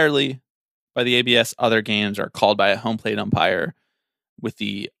called entirely by the ABS. Other games are called by a home plate umpire with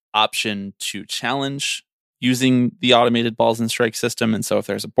the option to challenge using the automated balls and strike system. And so if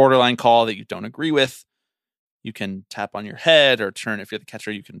there's a borderline call that you don't agree with, you can tap on your head or turn. If you're the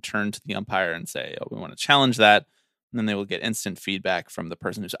catcher, you can turn to the umpire and say, oh, we want to challenge that. And then they will get instant feedback from the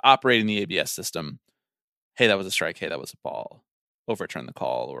person who's operating the ABS system. Hey, that was a strike. Hey, that was a ball. Overturn the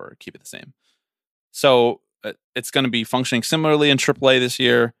call or keep it the same. So it's going to be functioning similarly in AAA this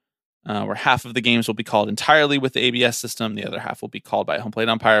year, where half of the games will be called entirely with the ABS system. The other half will be called by a home plate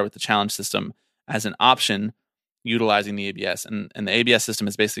umpire with the challenge system as an option, utilizing the ABS. And the ABS system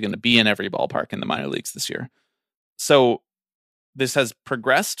is basically going to be in every ballpark in the minor leagues this year. So this has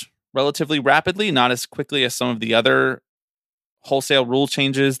progressed relatively rapidly, not as quickly as some of the other wholesale rule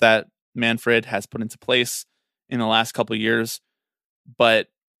changes that Manfred has put into place in the last couple of years. But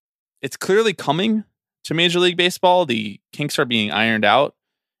it's clearly coming to Major League Baseball. The kinks are being ironed out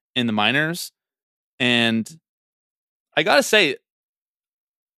in the minors. And I got to say,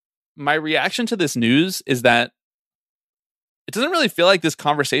 my reaction to this news is that it doesn't really feel like this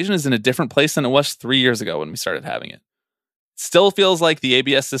conversation is in a different place than it was 3 years ago when we started having it. It still feels like the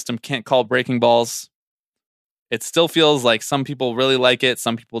ABS system can't call breaking balls. It still feels like some people really like it,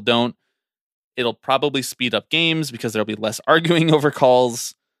 some people don't. It'll probably speed up games because there'll be less arguing over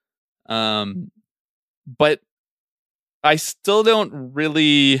calls. But I still don't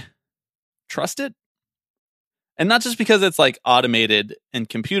really trust it. And not just because it's like automated and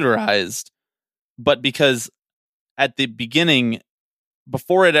computerized, but because at the beginning,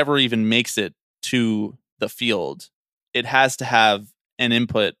 before it ever even makes it to the field, it has to have an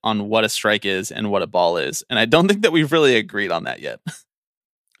input on what a strike is and what a ball is. And I don't think that we've really agreed on that yet.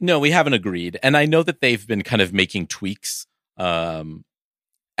 No, we haven't agreed. And I know that they've been kind of making tweaks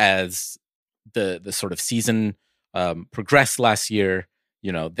as the sort of season progressed last year.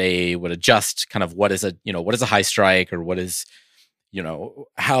 You know, they would adjust kind of what is a high strike, or what is, you know,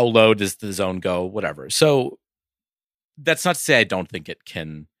 how low does the zone go, whatever. So that's not to say I don't think it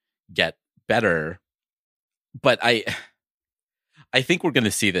can get better. But I think we're going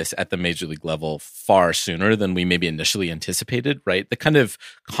to see this at the major league level far sooner than we maybe initially anticipated, right? The kind of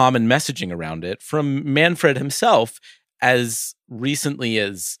common messaging around it from Manfred himself as recently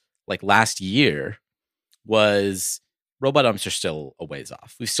as like last year was robot umps are still a ways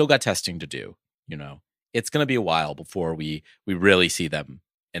off. We've still got testing to do, you know. It's going to be a while before we really see them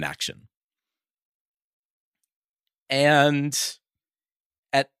in action. And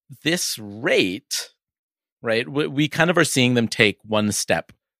at this rate, right, we kind of are seeing them take one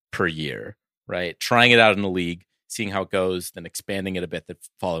step per year, right? Trying it out in the league, seeing how it goes, then expanding it a bit the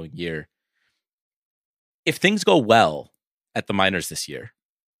following year. If things go well at the minors this year,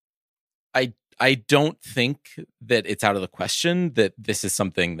 I don't think that it's out of the question that this is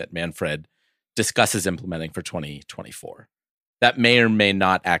something that Manfred discusses implementing for 2024. That may or may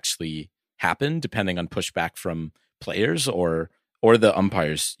not actually happen, depending on pushback from players or the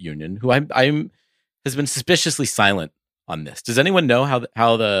umpires union, who I'm has been suspiciously silent on this. Does anyone know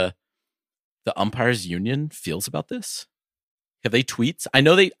how the umpires union feels about this? Have they tweets? I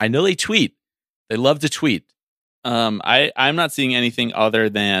know they tweet. They love to tweet. I'm not seeing anything other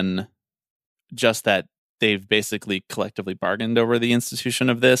than just that they've basically collectively bargained over the institution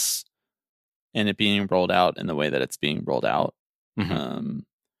of this and it being rolled out in the way that it's being rolled out. Mm-hmm.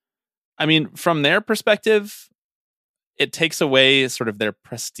 I mean, from their perspective, it takes away sort of their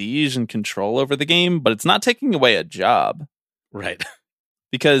prestige and control over the game, but it's not taking away a job. Right.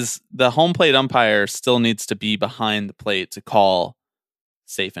 Because the home plate umpire still needs to be behind the plate to call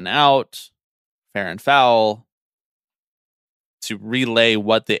safe and out, fair and foul, to relay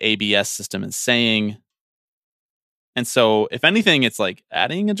what the ABS system is saying. And so, if anything, it's like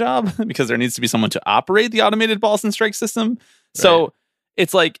adding a job because there needs to be someone to operate the automated balls and strike system. Right. So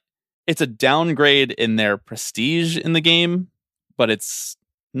it's like, it's a downgrade in their prestige in the game, but it's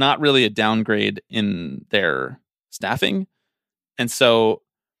not really a downgrade in their staffing. And so,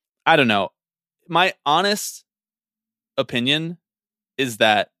 I don't know. My honest opinion is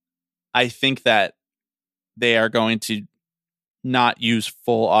that I think that they are going to not use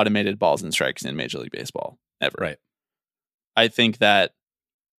full automated balls and strikes in Major League Baseball ever. Right. I think that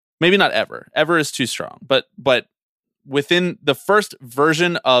maybe not ever. Ever is too strong, but within the first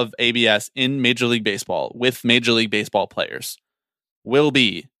version of ABS in Major League Baseball with Major League Baseball players will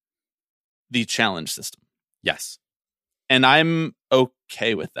be the challenge system. Yes. And I'm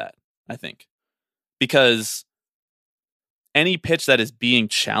okay with that, I think, because any pitch that is being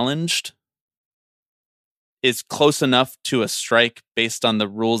challenged is close enough to a strike based on the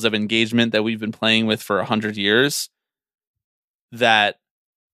rules of engagement that we've been playing with for 100 years that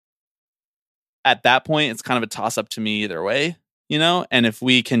at that point, it's kind of a toss-up to me either way, you know? And if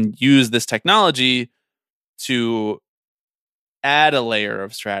we can use this technology to add a layer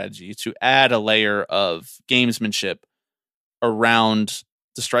of strategy, to add a layer of gamesmanship around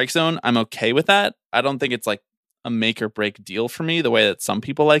the strike zone, I'm okay with that. I don't think it's like a make or break deal for me, the way that some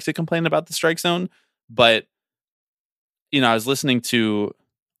people like to complain about the strike zone. But, you know, I was listening to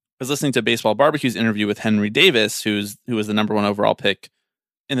Baseball Barbecue's interview with Henry Davis, who was the number 1 overall pick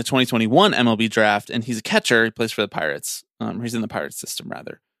in the 2021 MLB draft, and he's a catcher. He plays for the Pirates. He's in the Pirates system,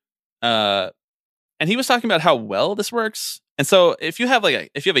 rather. And he was talking about how well this works. And so, if you have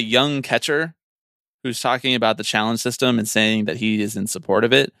a young catcher who's talking about the challenge system and saying that he is in support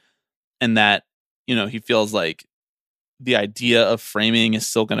of it, and that, you know, he feels like the idea of framing is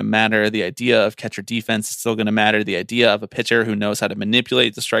still going to matter, the idea of catcher defense is still going to matter, the idea of a pitcher who knows how to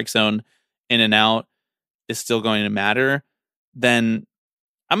manipulate the strike zone in and out is still going to matter, then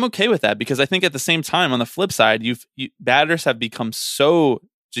I'm okay with that, because I think at the same time, on the flip side, batters have become so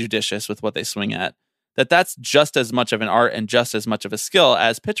judicious with what they swing at that that's just as much of an art and just as much of a skill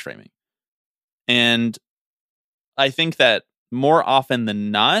as pitch framing. And I think that more often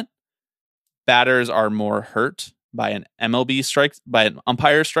than not, batters are more hurt by an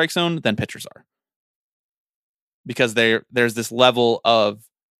umpire strike zone than pitchers are, because there's this level of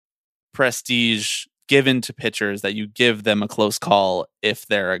prestige given to pitchers that you give them a close call if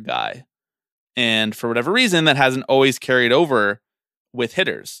they're a guy. And for whatever reason, that hasn't always carried over with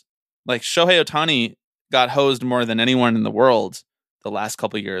hitters. Like Shohei Ohtani got hosed more than anyone in the world the last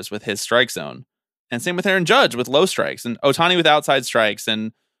couple of years with his strike zone. And same with Aaron Judge with low strikes, and Ohtani with outside strikes,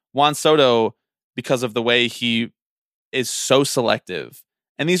 and Juan Soto because of the way he is so selective.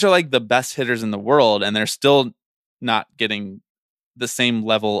 And these are like the best hitters in the world, and they're still not getting the same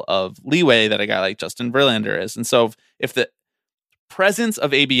level of leeway that a guy like Justin Verlander is. And so if the presence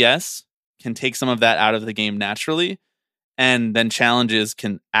of ABS can take some of that out of the game naturally, and then challenges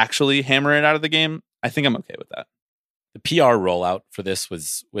can actually hammer it out of the game, I think I'm okay with that. the PR rollout for this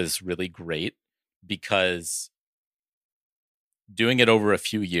was really great, because doing it over a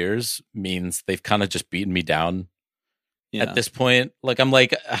few years means they've kind of just beaten me down at this point. Like, I'm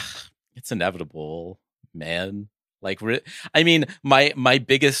like, it's inevitable, man. Like, I mean, my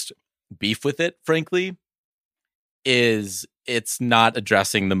biggest beef with it, frankly, is it's not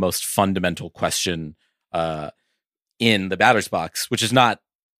addressing the most fundamental question in the batter's box, which is not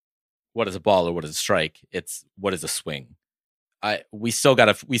what is a ball or what is a strike. It's what is a swing. We still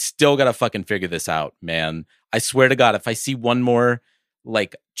gotta fucking figure this out, man. I swear to God, if I see one more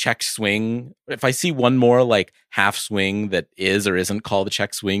like check swing, if I see one more like half swing that is or isn't called a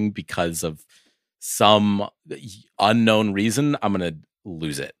check swing because of some unknown reason, I'm gonna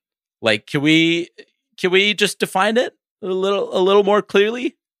lose it. Like, can we just define it a little more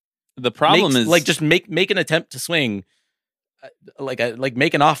clearly? The problem is, like, just make an attempt to swing, like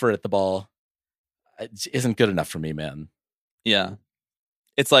make an offer at the ball. It isn't good enough for me, man. Yeah.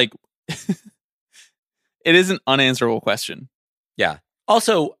 It's like, it is an unanswerable question. Yeah.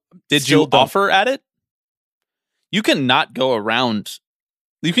 Also, did you offer at it? You can not go around.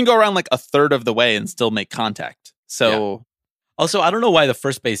 You can go around like a third of the way and still make contact. So, yeah. Also, I don't know why the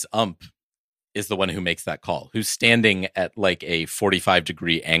first base ump is the one who makes that call, who's standing at like a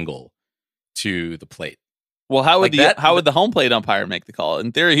 45-degree angle to the plate. Well, how would the home plate umpire make the call?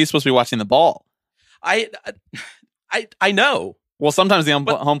 In theory, he's supposed to be watching the ball. I know. Well, sometimes the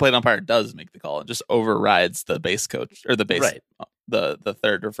home plate umpire does make the call and just overrides the base coach or the base, right. the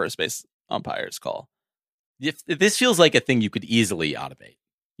third or first base umpire's call. If this feels like a thing you could easily automate,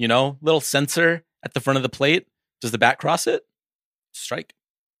 little sensor at the front of the plate. Does the bat cross it? Strike.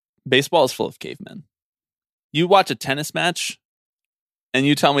 Baseball is full of cavemen. You watch a tennis match, and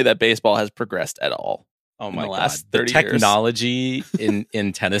you tell me that baseball has progressed at all. Oh my God. Last the 30 technology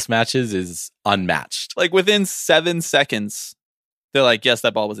in tennis matches is unmatched. Like, within 7 seconds, they're like, yes,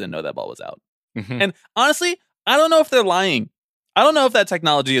 that ball was in. No, that ball was out. Mm-hmm. And honestly, I don't know if they're lying. I don't know if that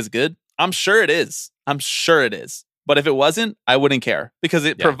technology is good. I'm sure it is. But if it wasn't, I wouldn't care, because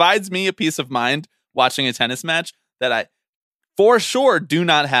it provides me a peace of mind watching a tennis match that I for sure do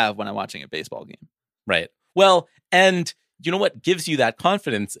not have when I'm watching a baseball game. Right. Well, and you know what gives you that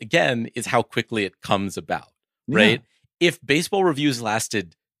confidence, again, is how quickly it comes about, right? Yeah. If baseball reviews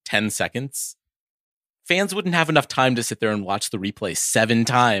lasted 10 seconds, fans wouldn't have enough time to sit there and watch the replay 7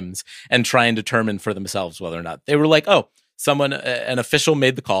 times and try and determine for themselves whether or not they were like, oh, an official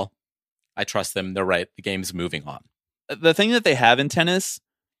made the call. I trust them. They're right. The game's moving on. The thing that they have in tennis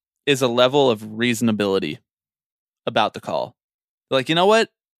is a level of reasonability about the call. Like, you know what?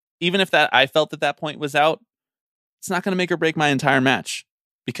 Even if I felt that point was out, it's not going to make or break my entire match,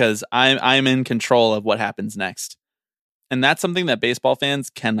 because I'm in control of what happens next. And that's something that baseball fans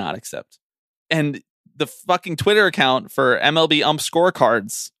cannot accept. And the fucking Twitter account for MLB ump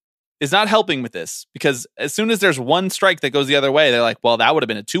scorecards is not helping with this, because as soon as there's one strike that goes the other way, they're like, well, that would have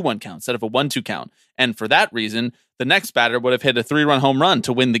been a 2-1 count instead of a 1-2 count. And for that reason, the next batter would have hit a 3-run home run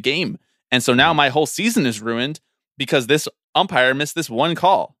to win the game. And so now my whole season is ruined because this umpire missed this one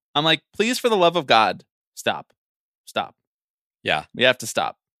call. I'm like, please, for the love of God, stop. Yeah. We have to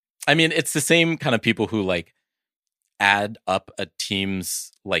stop. I mean, it's the same kind of people who like add up a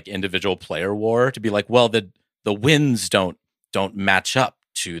team's like individual player war to be like, well, the wins don't match up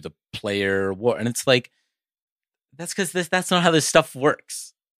to the player war. And it's like, that's because that's not how this stuff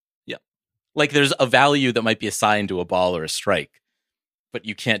works. Yeah. Like, there's a value that might be assigned to a ball or a strike, but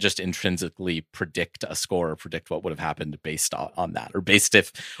you can't just intrinsically predict a score or predict what would have happened based on that,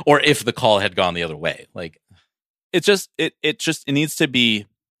 or if the call had gone the other way. Like, it needs to be,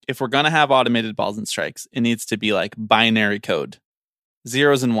 if we're going to have automated balls and strikes, it needs to be like binary code,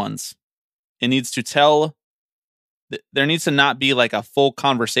 0s and 1s. It needs to tell, there needs to not be like a full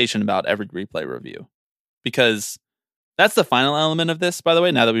conversation about every replay review, because that's the final element of this, by the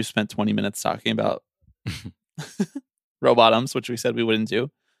way, now that we've spent 20 minutes talking about robot umps, which we said we wouldn't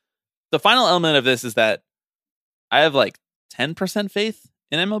do. The final element of this is that I have like 10% faith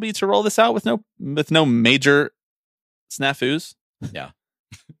in MLB to roll this out with no major snafus. Yeah.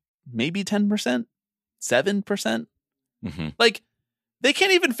 Maybe 10%, 7%. Mm-hmm. Like, they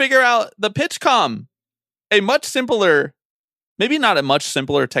can't even figure out the pitch comm. A much simpler, maybe not a much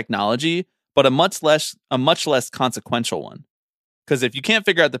simpler technology, but a much less consequential one. Because if you can't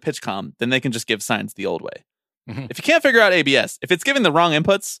figure out the pitch comm, then they can just give signs the old way. Mm-hmm. If you can't figure out ABS, if it's giving the wrong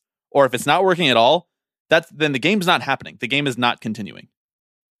inputs, or if it's not working at all, then the game's not happening. The game is not continuing.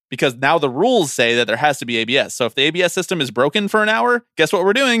 Because now the rules say that there has to be ABS. So if the ABS system is broken for an hour, guess what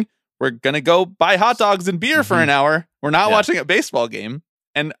we're doing? We're going to go buy hot dogs and beer for an hour. We're not watching a baseball game.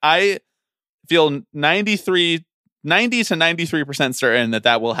 And I feel 93 90 to 93% certain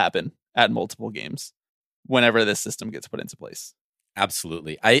that will happen at multiple games whenever this system gets put into place.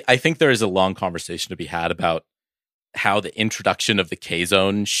 Absolutely. I think there is a long conversation to be had about how the introduction of the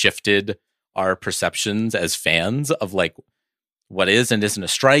K-Zone shifted our perceptions as fans of like what is and isn't a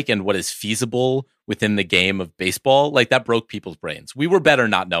strike and what is feasible within the game of baseball. Like that broke people's brains. We were better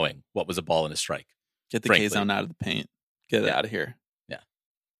not knowing what was a ball and a strike. Get the frankly. K-Zone out of the paint. Get it out of here. Yeah.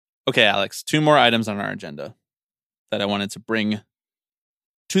 Okay, Alex, 2 more items on our agenda that I wanted to bring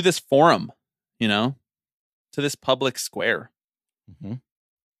to this forum, to this public square. Mm-hmm.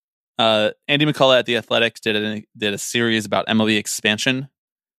 Andy McCullough at The Athletic did a series about MLB expansion,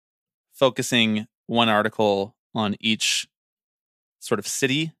 focusing one article on each sort of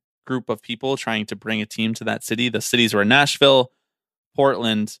city group of people trying to bring a team to that city. The cities were Nashville,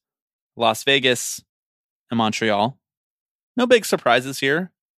 Portland, Las Vegas, and Montreal. No big surprises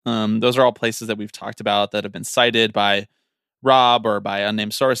here. Those are all places that we've talked about that have been cited by Rob or by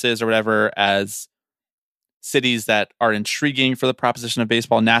unnamed sources or whatever as cities that are intriguing for the proposition of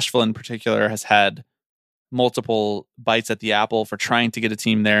baseball. Nashville in particular has had multiple bites at the apple for trying to get a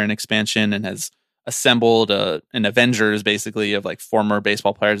team there in expansion and has assembled an Avengers basically of like former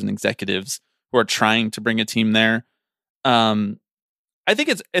baseball players and executives who are trying to bring a team there. I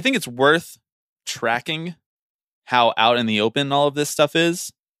think it's worth tracking how out in the open all of this stuff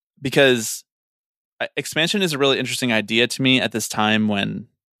is, because expansion is a really interesting idea to me at this time when,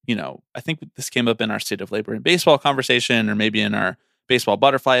 I think this came up in our state of labor in baseball conversation, or maybe in our baseball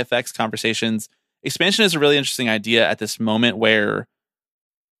butterfly effects conversations. Expansion is a really interesting idea at this moment where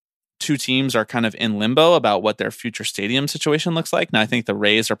 2 teams are kind of in limbo about what their future stadium situation looks like. Now, I think the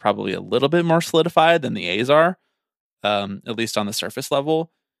Rays are probably a little bit more solidified than the A's are, at least on the surface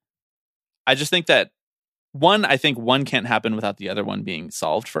level. I just think that I think one can't happen without the other one being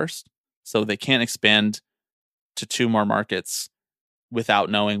solved first. So they can't expand to 2 more markets without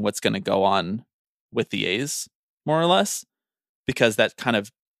knowing what's going to go on with the A's, more or less, because that kind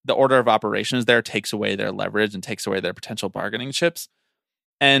of the order of operations there takes away their leverage and takes away their potential bargaining chips.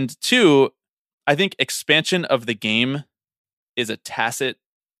 And 2, I think expansion of the game is a tacit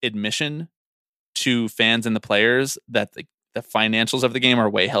admission to fans and the players that the financials of the game are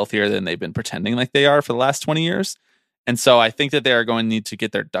way healthier than they've been pretending like they are for the last 20 years. And so I think that they are going to need to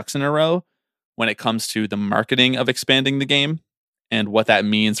get their ducks in a row when it comes to the marketing of expanding the game and what that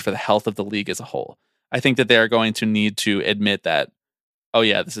means for the health of the league as a whole. I think that they are going to need to admit that, oh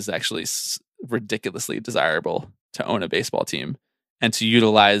yeah, this is actually ridiculously desirable to own a baseball team and to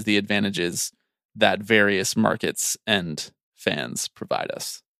utilize the advantages that various markets and fans provide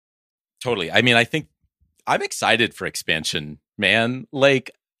us. Totally. I mean, I think I'm excited for expansion, man.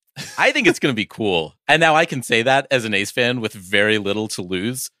 Like, I think it's going to be cool. And now I can say that as an A's fan with very little to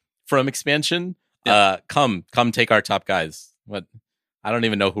lose from expansion. Yeah. Come take our top guys. What? I don't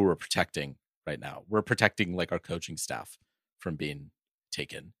even know who we're protecting right now. We're protecting like our coaching staff from being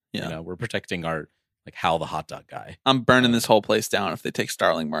taken. Yeah. We're protecting our like Hal the hot dog guy. I'm burning this whole place down if they take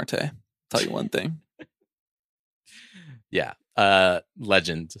Starling Marte. I'll tell you one thing. Yeah.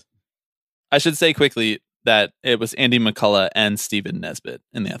 Legend. I should say quickly that it was Andy McCullough and Stephen Nesbitt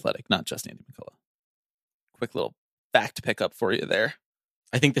in The Athletic, not just Andy McCullough. Quick little fact pickup for you there.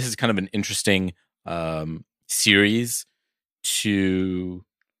 I think this is kind of an interesting series to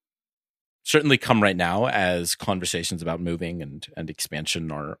certainly come right now as conversations about moving and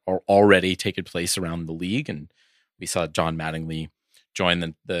expansion are already taking place around the league. And we saw John Mattingly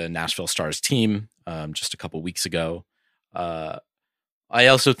join the Nashville Stars team just a couple weeks ago. I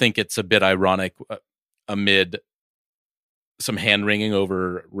also think it's a bit ironic amid some hand-wringing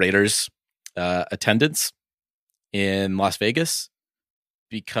over Raiders attendance in Las Vegas,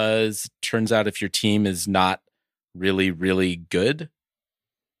 because it turns out if your team is not really, really good,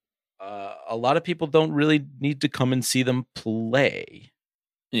 a lot of people don't really need to come and see them play.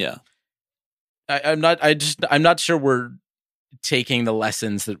 Yeah. I'm not sure we're taking the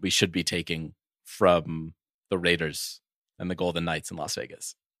lessons that we should be taking from the Raiders and the Golden Knights in Las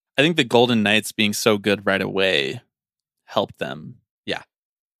Vegas. I think the Golden Knights being so good right away helped them. Yeah.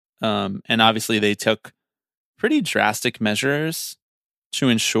 And obviously they took pretty drastic measures to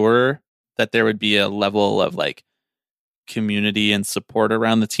ensure that there would be a level of like community and support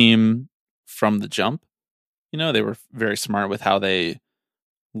around the team from the jump. They were very smart with how they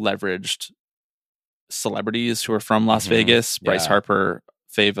leveraged celebrities who are from Las Vegas, Bryce Harper,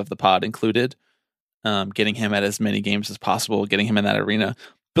 fave of the pod included, getting him at as many games as possible, getting him in that arena,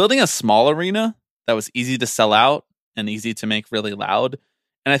 building a small arena that was easy to sell out and easy to make really loud.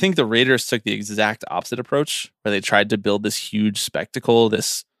 And I think the Raiders took the exact opposite approach, where they tried to build this huge spectacle,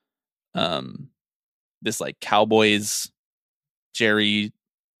 this this like Cowboys Jerry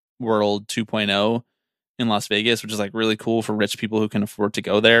World 2.0 in Las Vegas, which is like really cool for rich people who can afford to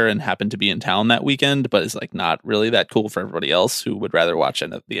go there and happen to be in town that weekend, but is like not really that cool for everybody else who would rather watch the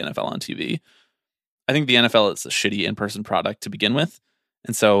NFL on TV. I think the NFL is a shitty in-person product to begin with.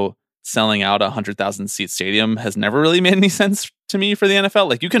 And so selling out a 100,000 seat stadium has never really made any sense to me for the NFL.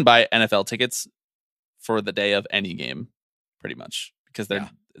 Like you can buy NFL tickets for the day of any game pretty much because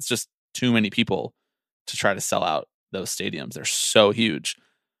it's just too many people to try to sell out those stadiums. They're so huge.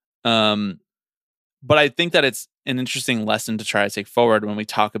 But I think that it's an interesting lesson to try to take forward when we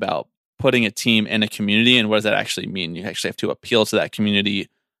talk about putting a team in a community and what does that actually mean? You actually have to appeal to that community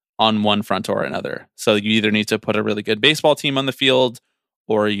on one front or another. So you either need to put a really good baseball team on the field,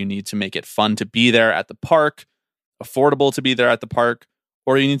 or you need to make it fun to be there at the park, affordable to be there at the park,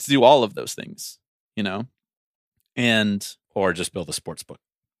 or you need to do all of those things, you know? Or just build a sports book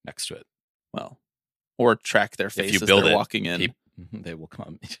next to it. Well, or track their face if you as build they're it, walking in. They will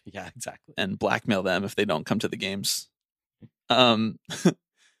come. Yeah, exactly. And blackmail them if they don't come to the games. I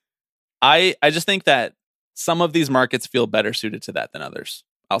just think that some of these markets feel better suited to that than others,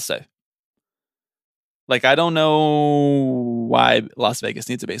 I'll say. Like, I don't know why Las Vegas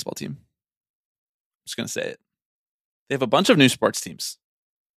needs a baseball team. I'm just going to say it. They have a bunch of new sports teams,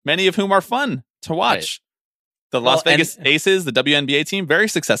 many of whom are fun to watch. Right. The Las Vegas Aces, the WNBA team, very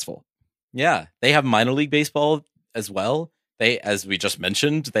successful. Yeah, they have minor league baseball as well. They, as we just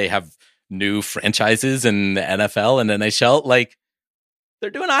mentioned, they have new franchises in the NFL and NHL. Like, they're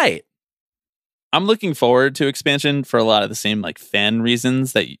doing all right. I'm looking forward to expansion for a lot of the same like fan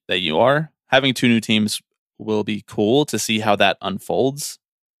reasons that you are. Having two new teams will be cool to see how that unfolds.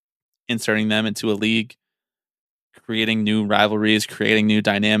 Inserting them into a league, creating new rivalries, creating new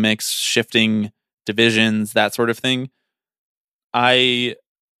dynamics, shifting divisions, that sort of thing. I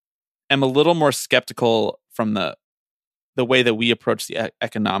am a little more skeptical from the way that we approach the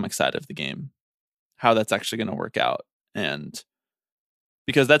economic side of the game, how that's actually going to work out. And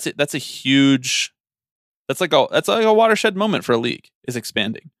because that's a huge, that's like a watershed moment for a league is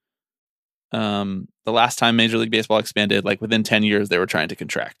expanding. The last time Major League Baseball expanded, like within 10 years, they were trying to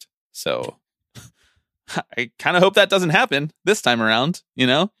contract. So I kind of hope that doesn't happen this time around, you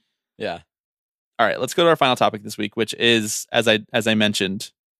know? Yeah. All right, let's go to our final topic this week, which is, as I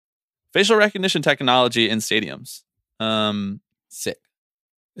mentioned, facial recognition technology in stadiums. Sick.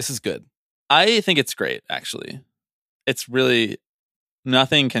 This is good. I think it's great, actually. It's really,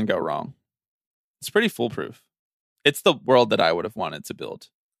 nothing can go wrong. It's pretty foolproof. It's the world that I would have wanted to build.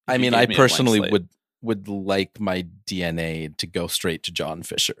 I mean, I personally would like my DNA to go straight to John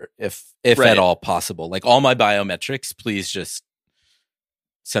Fisher, if right. At all possible. Like all my biometrics, please just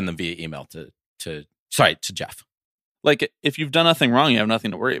send them via email to Jeff. Like if you've done nothing wrong, you have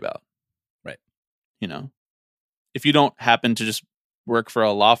nothing to worry about. Right. You know, if you don't happen to just work for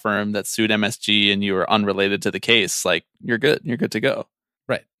a law firm that sued MSG and you are unrelated to the case, like you're good. You're good to go.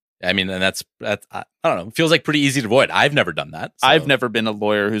 Right. I mean, and that's I don't know. It feels like pretty easy to avoid. I've never done that. So. I've never been a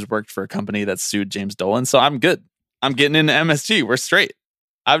lawyer who's worked for a company that sued James Dolan, so I'm good. I'm getting into MSG. We're straight.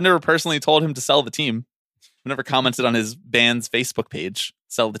 I've never personally told him to sell the team. I've never commented on his band's Facebook page,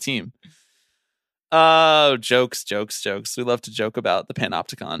 sell the team. Oh, jokes. We love to joke about the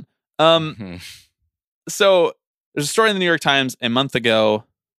Panopticon. So there's a story in the New York Times a month ago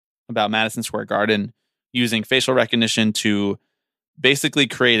about Madison Square Garden using facial recognition to basically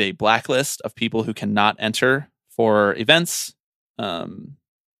create a blacklist of people who cannot enter for events at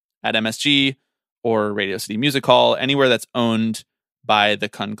MSG or Radio City Music Hall, anywhere that's owned by the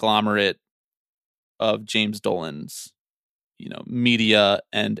conglomerate of James Dolan's, media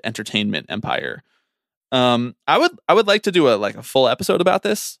and entertainment empire. I would like to do a full episode about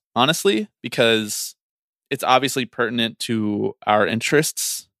this, honestly, because it's obviously pertinent to our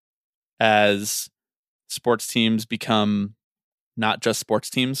interests as sports teams become not just sports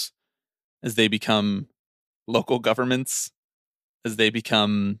teams, as they become local governments, as they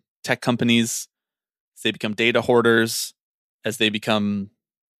become tech companies, as they become data hoarders, as they become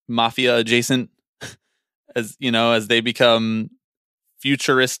mafia adjacent, as they become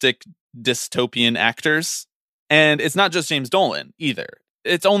futuristic dystopian actors. And it's not just James Dolan either.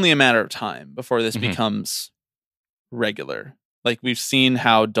 It's only a matter of time before this becomes regular. Like, we've seen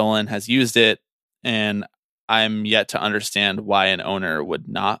how Dolan has used it, and I'm yet to understand why an owner would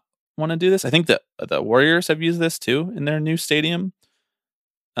not want to do this. I think that the Warriors have used this too in their new stadium.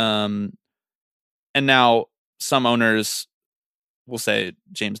 And now some owners will say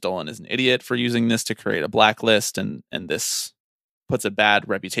James Dolan is an idiot for using this to create a blacklist, and this puts a bad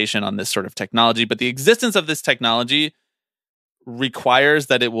reputation on this sort of technology. But the existence of this technology requires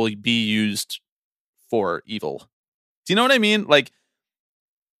that it will be used for evil. Do you know what I mean? Like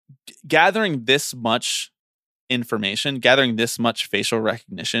gathering this much information, gathering this much facial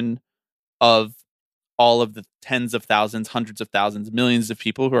recognition of all of the tens of thousands, hundreds of thousands, millions of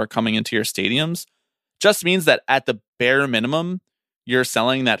people who are coming into your stadiums just means that at the bare minimum, you're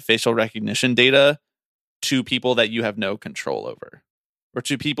selling that facial recognition data to people that you have no control over, or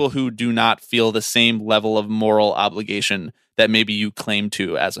to people who do not feel the same level of moral obligation that maybe you claim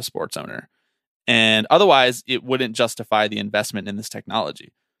to as a sports owner. And otherwise, it wouldn't justify the investment in this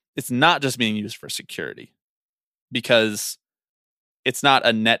technology. It's not just being used for security, because it's not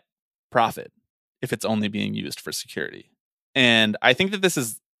a net profit if it's only being used for security. And I think that this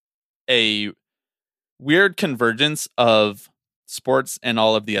is a weird convergence of sports and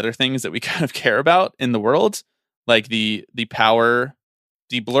all of the other things that we kind of care about in the world, like the power,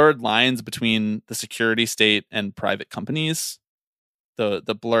 the blurred lines between the security state and private companies,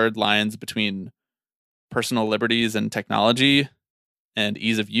 the blurred lines between personal liberties and technology and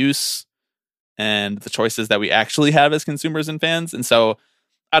ease of use, and the choices that we actually have as consumers and fans. And so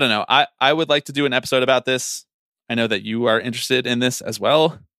I don't know. I would like to do an episode about this. I know that you are interested in this as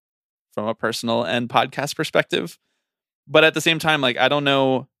well from a personal and podcast perspective. But at the same time, like I don't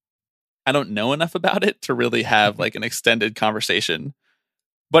know enough about it to really have like an extended conversation.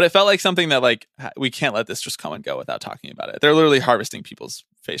 But it felt like something that like we can't let this just come and go without talking about it. They're literally harvesting people's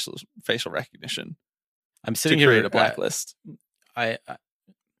facial recognition. I'm sitting to here create a blacklist. I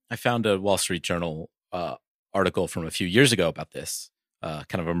found a Wall Street Journal article from a few years ago about this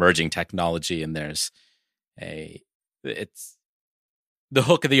kind of emerging technology, and there's it's the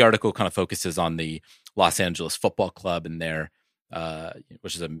hook of the article kind of focuses on the Los Angeles Football Club and their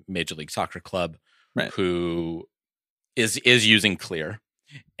which is a Major League Soccer club, right, who is using Clear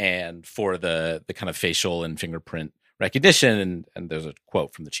and for the kind of facial and fingerprint recognition, and there's a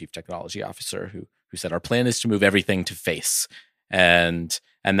quote from the chief technology officer who said, "Our plan is to move everything to face." And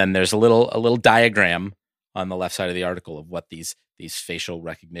then there's a little diagram on the left side of the article of what these facial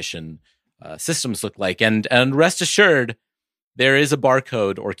recognition systems look like. And rest assured, there is a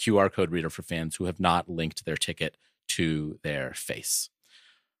barcode or QR code reader for fans who have not linked their ticket to their face,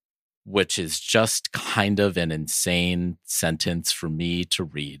 which is just kind of an insane sentence for me to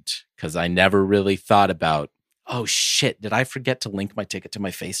read, because I never really thought about, oh shit, did I forget to link my ticket to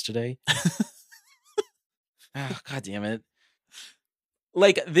my face today? Oh, God damn it.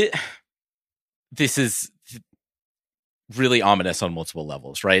 Like, this is really ominous on multiple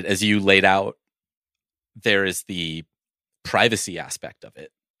levels, right? As you laid out, there is the privacy aspect of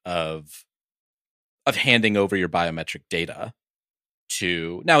it, of handing over your biometric data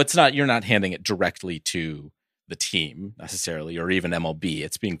to, now it's not, you're not handing it directly to the team necessarily, or even MLB.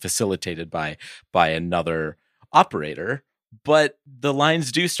 It's being facilitated by another operator, but the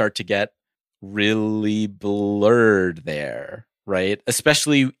lines do start to get really blurred there, right?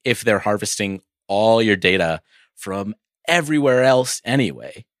 Especially if they're harvesting all your data from everywhere else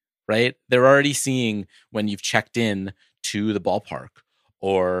anyway, right? They're already seeing when you've checked in to the ballpark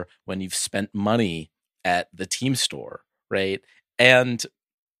or when you've spent money at the team store, right? And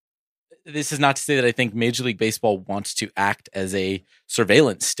this is not to say that I think Major League Baseball wants to act as a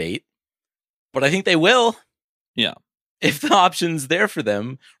surveillance state, but I think they will. Yeah. If the option's there for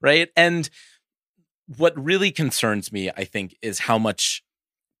them, right? And what really concerns me, I think, is how much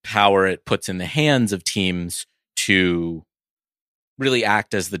power it puts in the hands of teams to really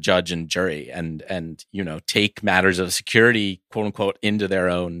act as the judge and jury and you know, take matters of security, quote unquote, into their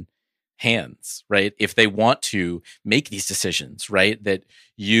own hands, right? If they want to make these decisions, right, that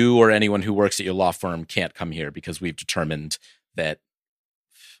you or anyone who works at your law firm can't come here because we've determined that,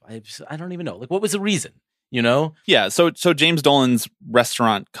 I don't even know, like, what was the reason? You know? Yeah. So James Dolan's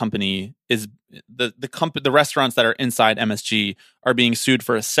restaurant company is the restaurants that are inside MSG are being sued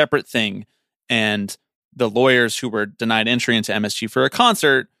for a separate thing. And the lawyers who were denied entry into MSG for a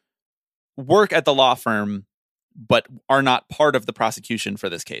concert work at the law firm, but are not part of the prosecution for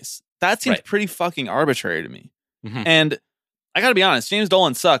this case. That seems pretty fucking arbitrary to me. Mm-hmm. And I gotta be honest, James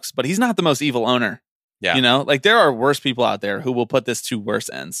Dolan sucks, but he's not the most evil owner. Yeah. You know, like there are worse people out there who will put this to worse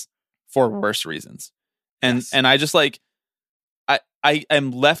ends for worse reasons. And Yes. and I just like I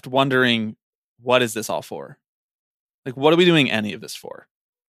am left wondering, what is this all for? Like, what are we doing any of this for?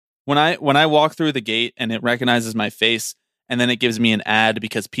 When I walk through the gate and it recognizes my face and then it gives me an ad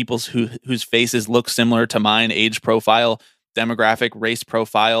because people's whose faces look similar to mine, age profile, demographic, race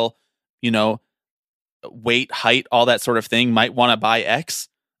profile, you know, weight, height, all that sort of thing, might want to buy X.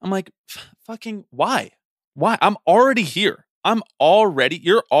 I'm like, fucking why? Why? I'm already here.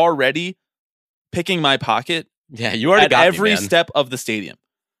 You're already picking my pocket. Yeah, you already at got every me, man. step of the stadium.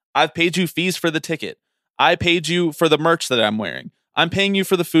 I've paid you fees for the ticket. I paid you for the merch that I'm wearing. I'm paying you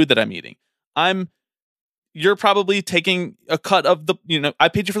for the food that I'm eating. You're probably taking a cut of the, I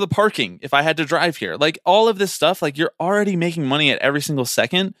paid you for the parking if I had to drive here. Like all of this stuff, like you're already making money at every single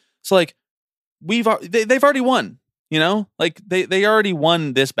second. So like they've already won, like they already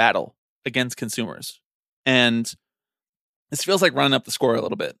won this battle against consumers. And this feels like running up the score a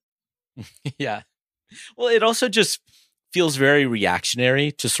little bit. Yeah. Well, it also just feels very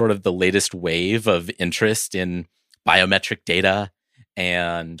reactionary to sort of the latest wave of interest in biometric data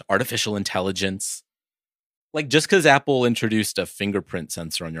and artificial intelligence. Like, just because Apple introduced a fingerprint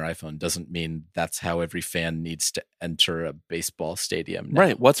sensor on your iPhone doesn't mean that's how every fan needs to enter a baseball stadium now.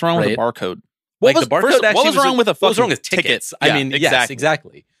 Right. What's wrong with the barcode? What was wrong with tickets? I mean, yes,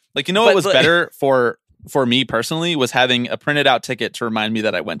 exactly. Like, what was better for me personally was having a printed out ticket to remind me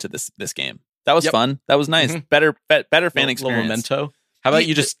that I went to this game. That was fun. That was nice. Mm-hmm. Better fan experience. Little memento. How about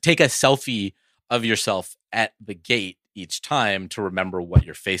you just take a selfie of yourself at the gate each time to remember what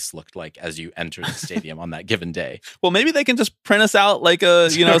your face looked like as you entered the stadium on that given day? Well, maybe they can just print us out like a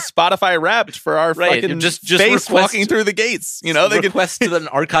Spotify Wrapped for our fucking just face walking through the gates. They can request to an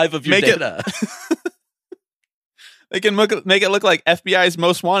archive of your data. They can make it look like FBI's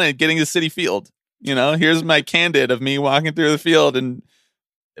Most Wanted getting to Citi Field. Here's my candid of me walking through the field and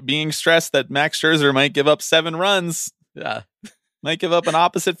being stressed that Max Scherzer might give up 7 runs. Yeah. Might give up an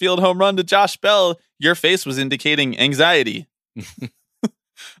opposite field home run to Josh Bell. Your face was indicating anxiety.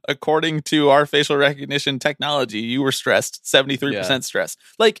 According to our facial recognition technology, you were stressed, 73% stress.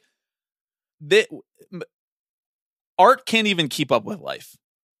 Like, art can't even keep up with life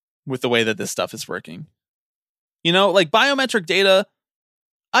with the way that this stuff is working. Like biometric data,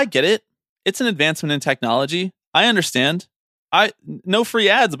 I get it. It's an advancement in technology. I understand. No free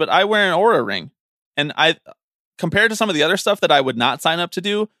ads, but I wear an Oura ring. And compared to some of the other stuff that I would not sign up to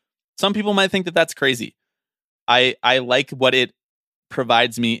do, some people might think that that's crazy. I like what it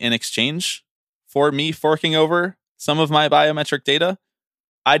provides me in exchange for me forking over some of my biometric data.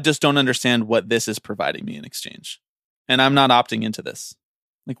 I just don't understand what this is providing me in exchange. And I'm not opting into this.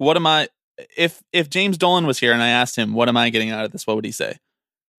 Like, what am I... If James Dolan was here and I asked him, what am I getting out of this? What would he say?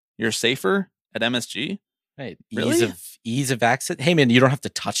 You're safer at MSG? Right. Really? Ease of access. Hey, man, you don't have to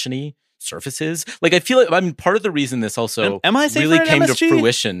touch any surfaces. Like, I feel like, part of the reason this also am I safer really at came MSG? to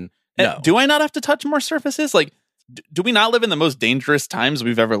fruition. No. Do I not have to touch more surfaces? Like, do we not live in the most dangerous times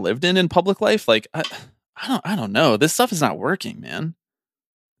we've ever lived in public life? Like, I don't know. This stuff is not working, man.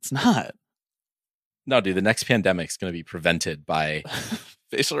 It's not. No, dude, the next pandemic's going to be prevented by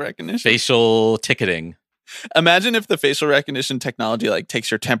facial recognition, facial ticketing. Imagine if the facial recognition technology takes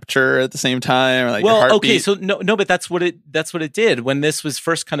your temperature at the same time, or your heartbeat. Okay, so no, but that's what it did when this was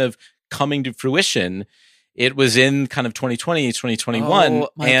first kind of coming to fruition. It was in kind of 2020, 2021. Oh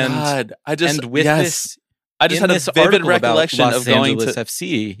my God! I just had a this vivid recollection of going to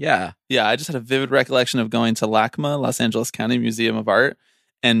FC. Yeah, I just had a vivid recollection of going to LACMA, Los Angeles County Museum of Art,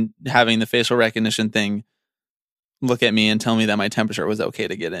 and having the facial recognition thing look at me and tell me that my temperature was okay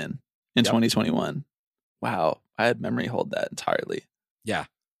to get in 2021. Wow, I had memory hold that entirely. Yeah,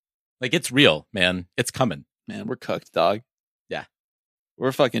 like it's real, man. It's coming, man. We're cooked, dog. Yeah,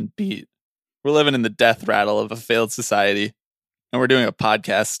 we're fucking beat. We're living in the death rattle of a failed society, and we're doing a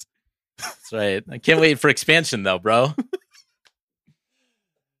podcast. That's right. I can't wait for expansion, though, bro.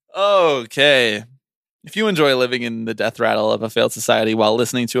 Okay. If you enjoy living in the death rattle of a failed society while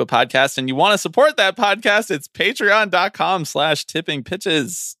listening to a podcast and you want to support that podcast, it's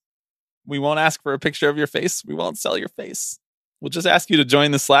patreon.com/tippingpitches. We won't ask for a picture of your face. We won't sell your face. We'll just ask you to join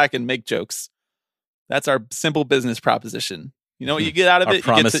the Slack and make jokes. That's our simple business proposition. You know what you get out of it?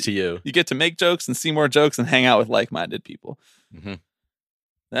 You get to make jokes and see more jokes and hang out with like-minded people. Mm-hmm.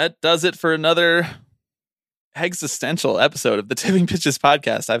 That does it for another existential episode of the Tipping Pitches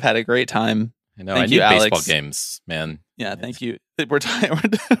podcast. I've had a great time. I know. I need baseball games, man. Yeah, thank you. We're talking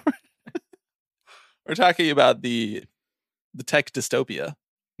about the tech dystopia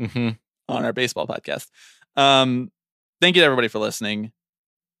on our baseball podcast. Thank you to everybody for listening.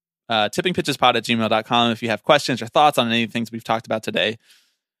 tippingpitchespod@gmail.com if you have questions or thoughts on any things we've talked about today.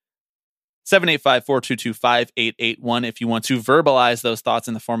 785-422-5881 if you want to verbalize those thoughts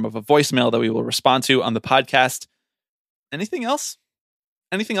in the form of a voicemail that we will respond to on the podcast. Anything else?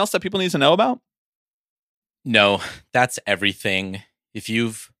 Anything else that people need to know about? No, that's everything. If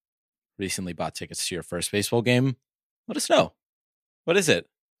you've recently bought tickets to your first baseball game, let us know. What is it?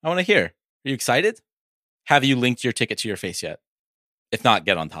 I want to hear. Are you excited? Have you linked your ticket to your face yet? If not,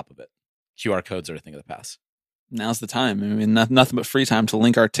 get on top of it. QR codes are a thing of the past. Now's the time. I mean, nothing but free time to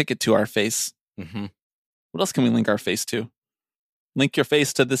link our ticket to our face. Mm-hmm. What else can we link our face to? Link your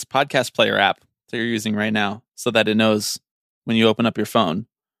face to this podcast player app that you're using right now so that it knows when you open up your phone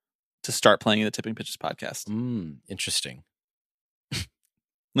to start playing the Tipping Pitches podcast. Interesting.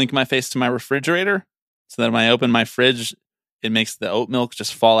 Link my face to my refrigerator so that when I open my fridge, it makes the oat milk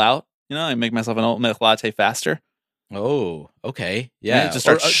just fall out. You know, I make myself an oat milk latte faster. Oh, okay. Yeah. Just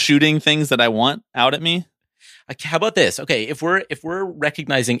start shooting things that I want out at me. How about this? Okay, if we're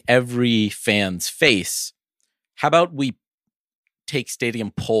recognizing every fan's face, how about we take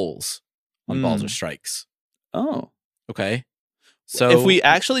stadium polls on balls or strikes? Oh. Okay. So if we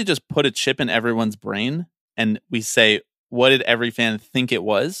actually just put a chip in everyone's brain and we say, what did every fan think it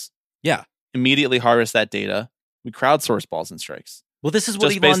was? Yeah. Immediately harvest that data. We crowdsource balls and strikes. Well, this is what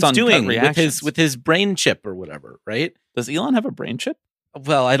Just based Elon's on doing gut with his brain chip or whatever, right? Does Elon have a brain chip?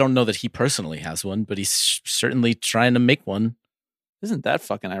 Well, I don't know that he personally has one, but he's certainly trying to make one. Isn't that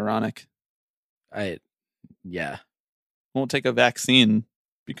fucking ironic? Yeah. Won't take a vaccine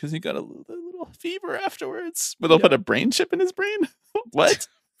because he got a little fever afterwards. But they'll put a brain chip in his brain? What?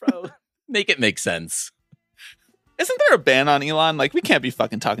 Bro, make it make sense. Isn't there a ban on Elon? Like, we can't be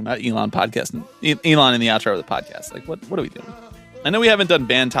fucking talking about Elon podcast and Elon in the outro of the podcast. Like, what are we doing? I know we haven't done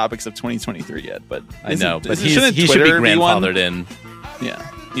banned topics of 2023 yet, but I know, but he shouldn't should be Twitter grandfathered in. Yeah,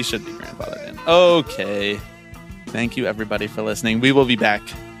 he should be grandfathered in. Okay. Thank you, everybody, for listening. We will be back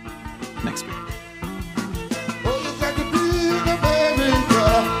next week.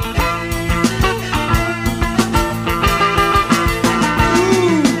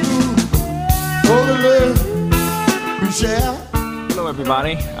 Hello,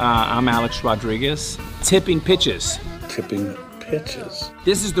 everybody. I'm Alex Rodriguez. Tipping Pitches. Tipping Pitches.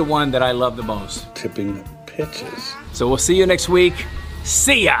 This is the one that I love the most. Tipping Pitches. So we'll see you next week.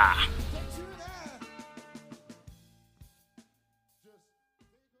 See ya!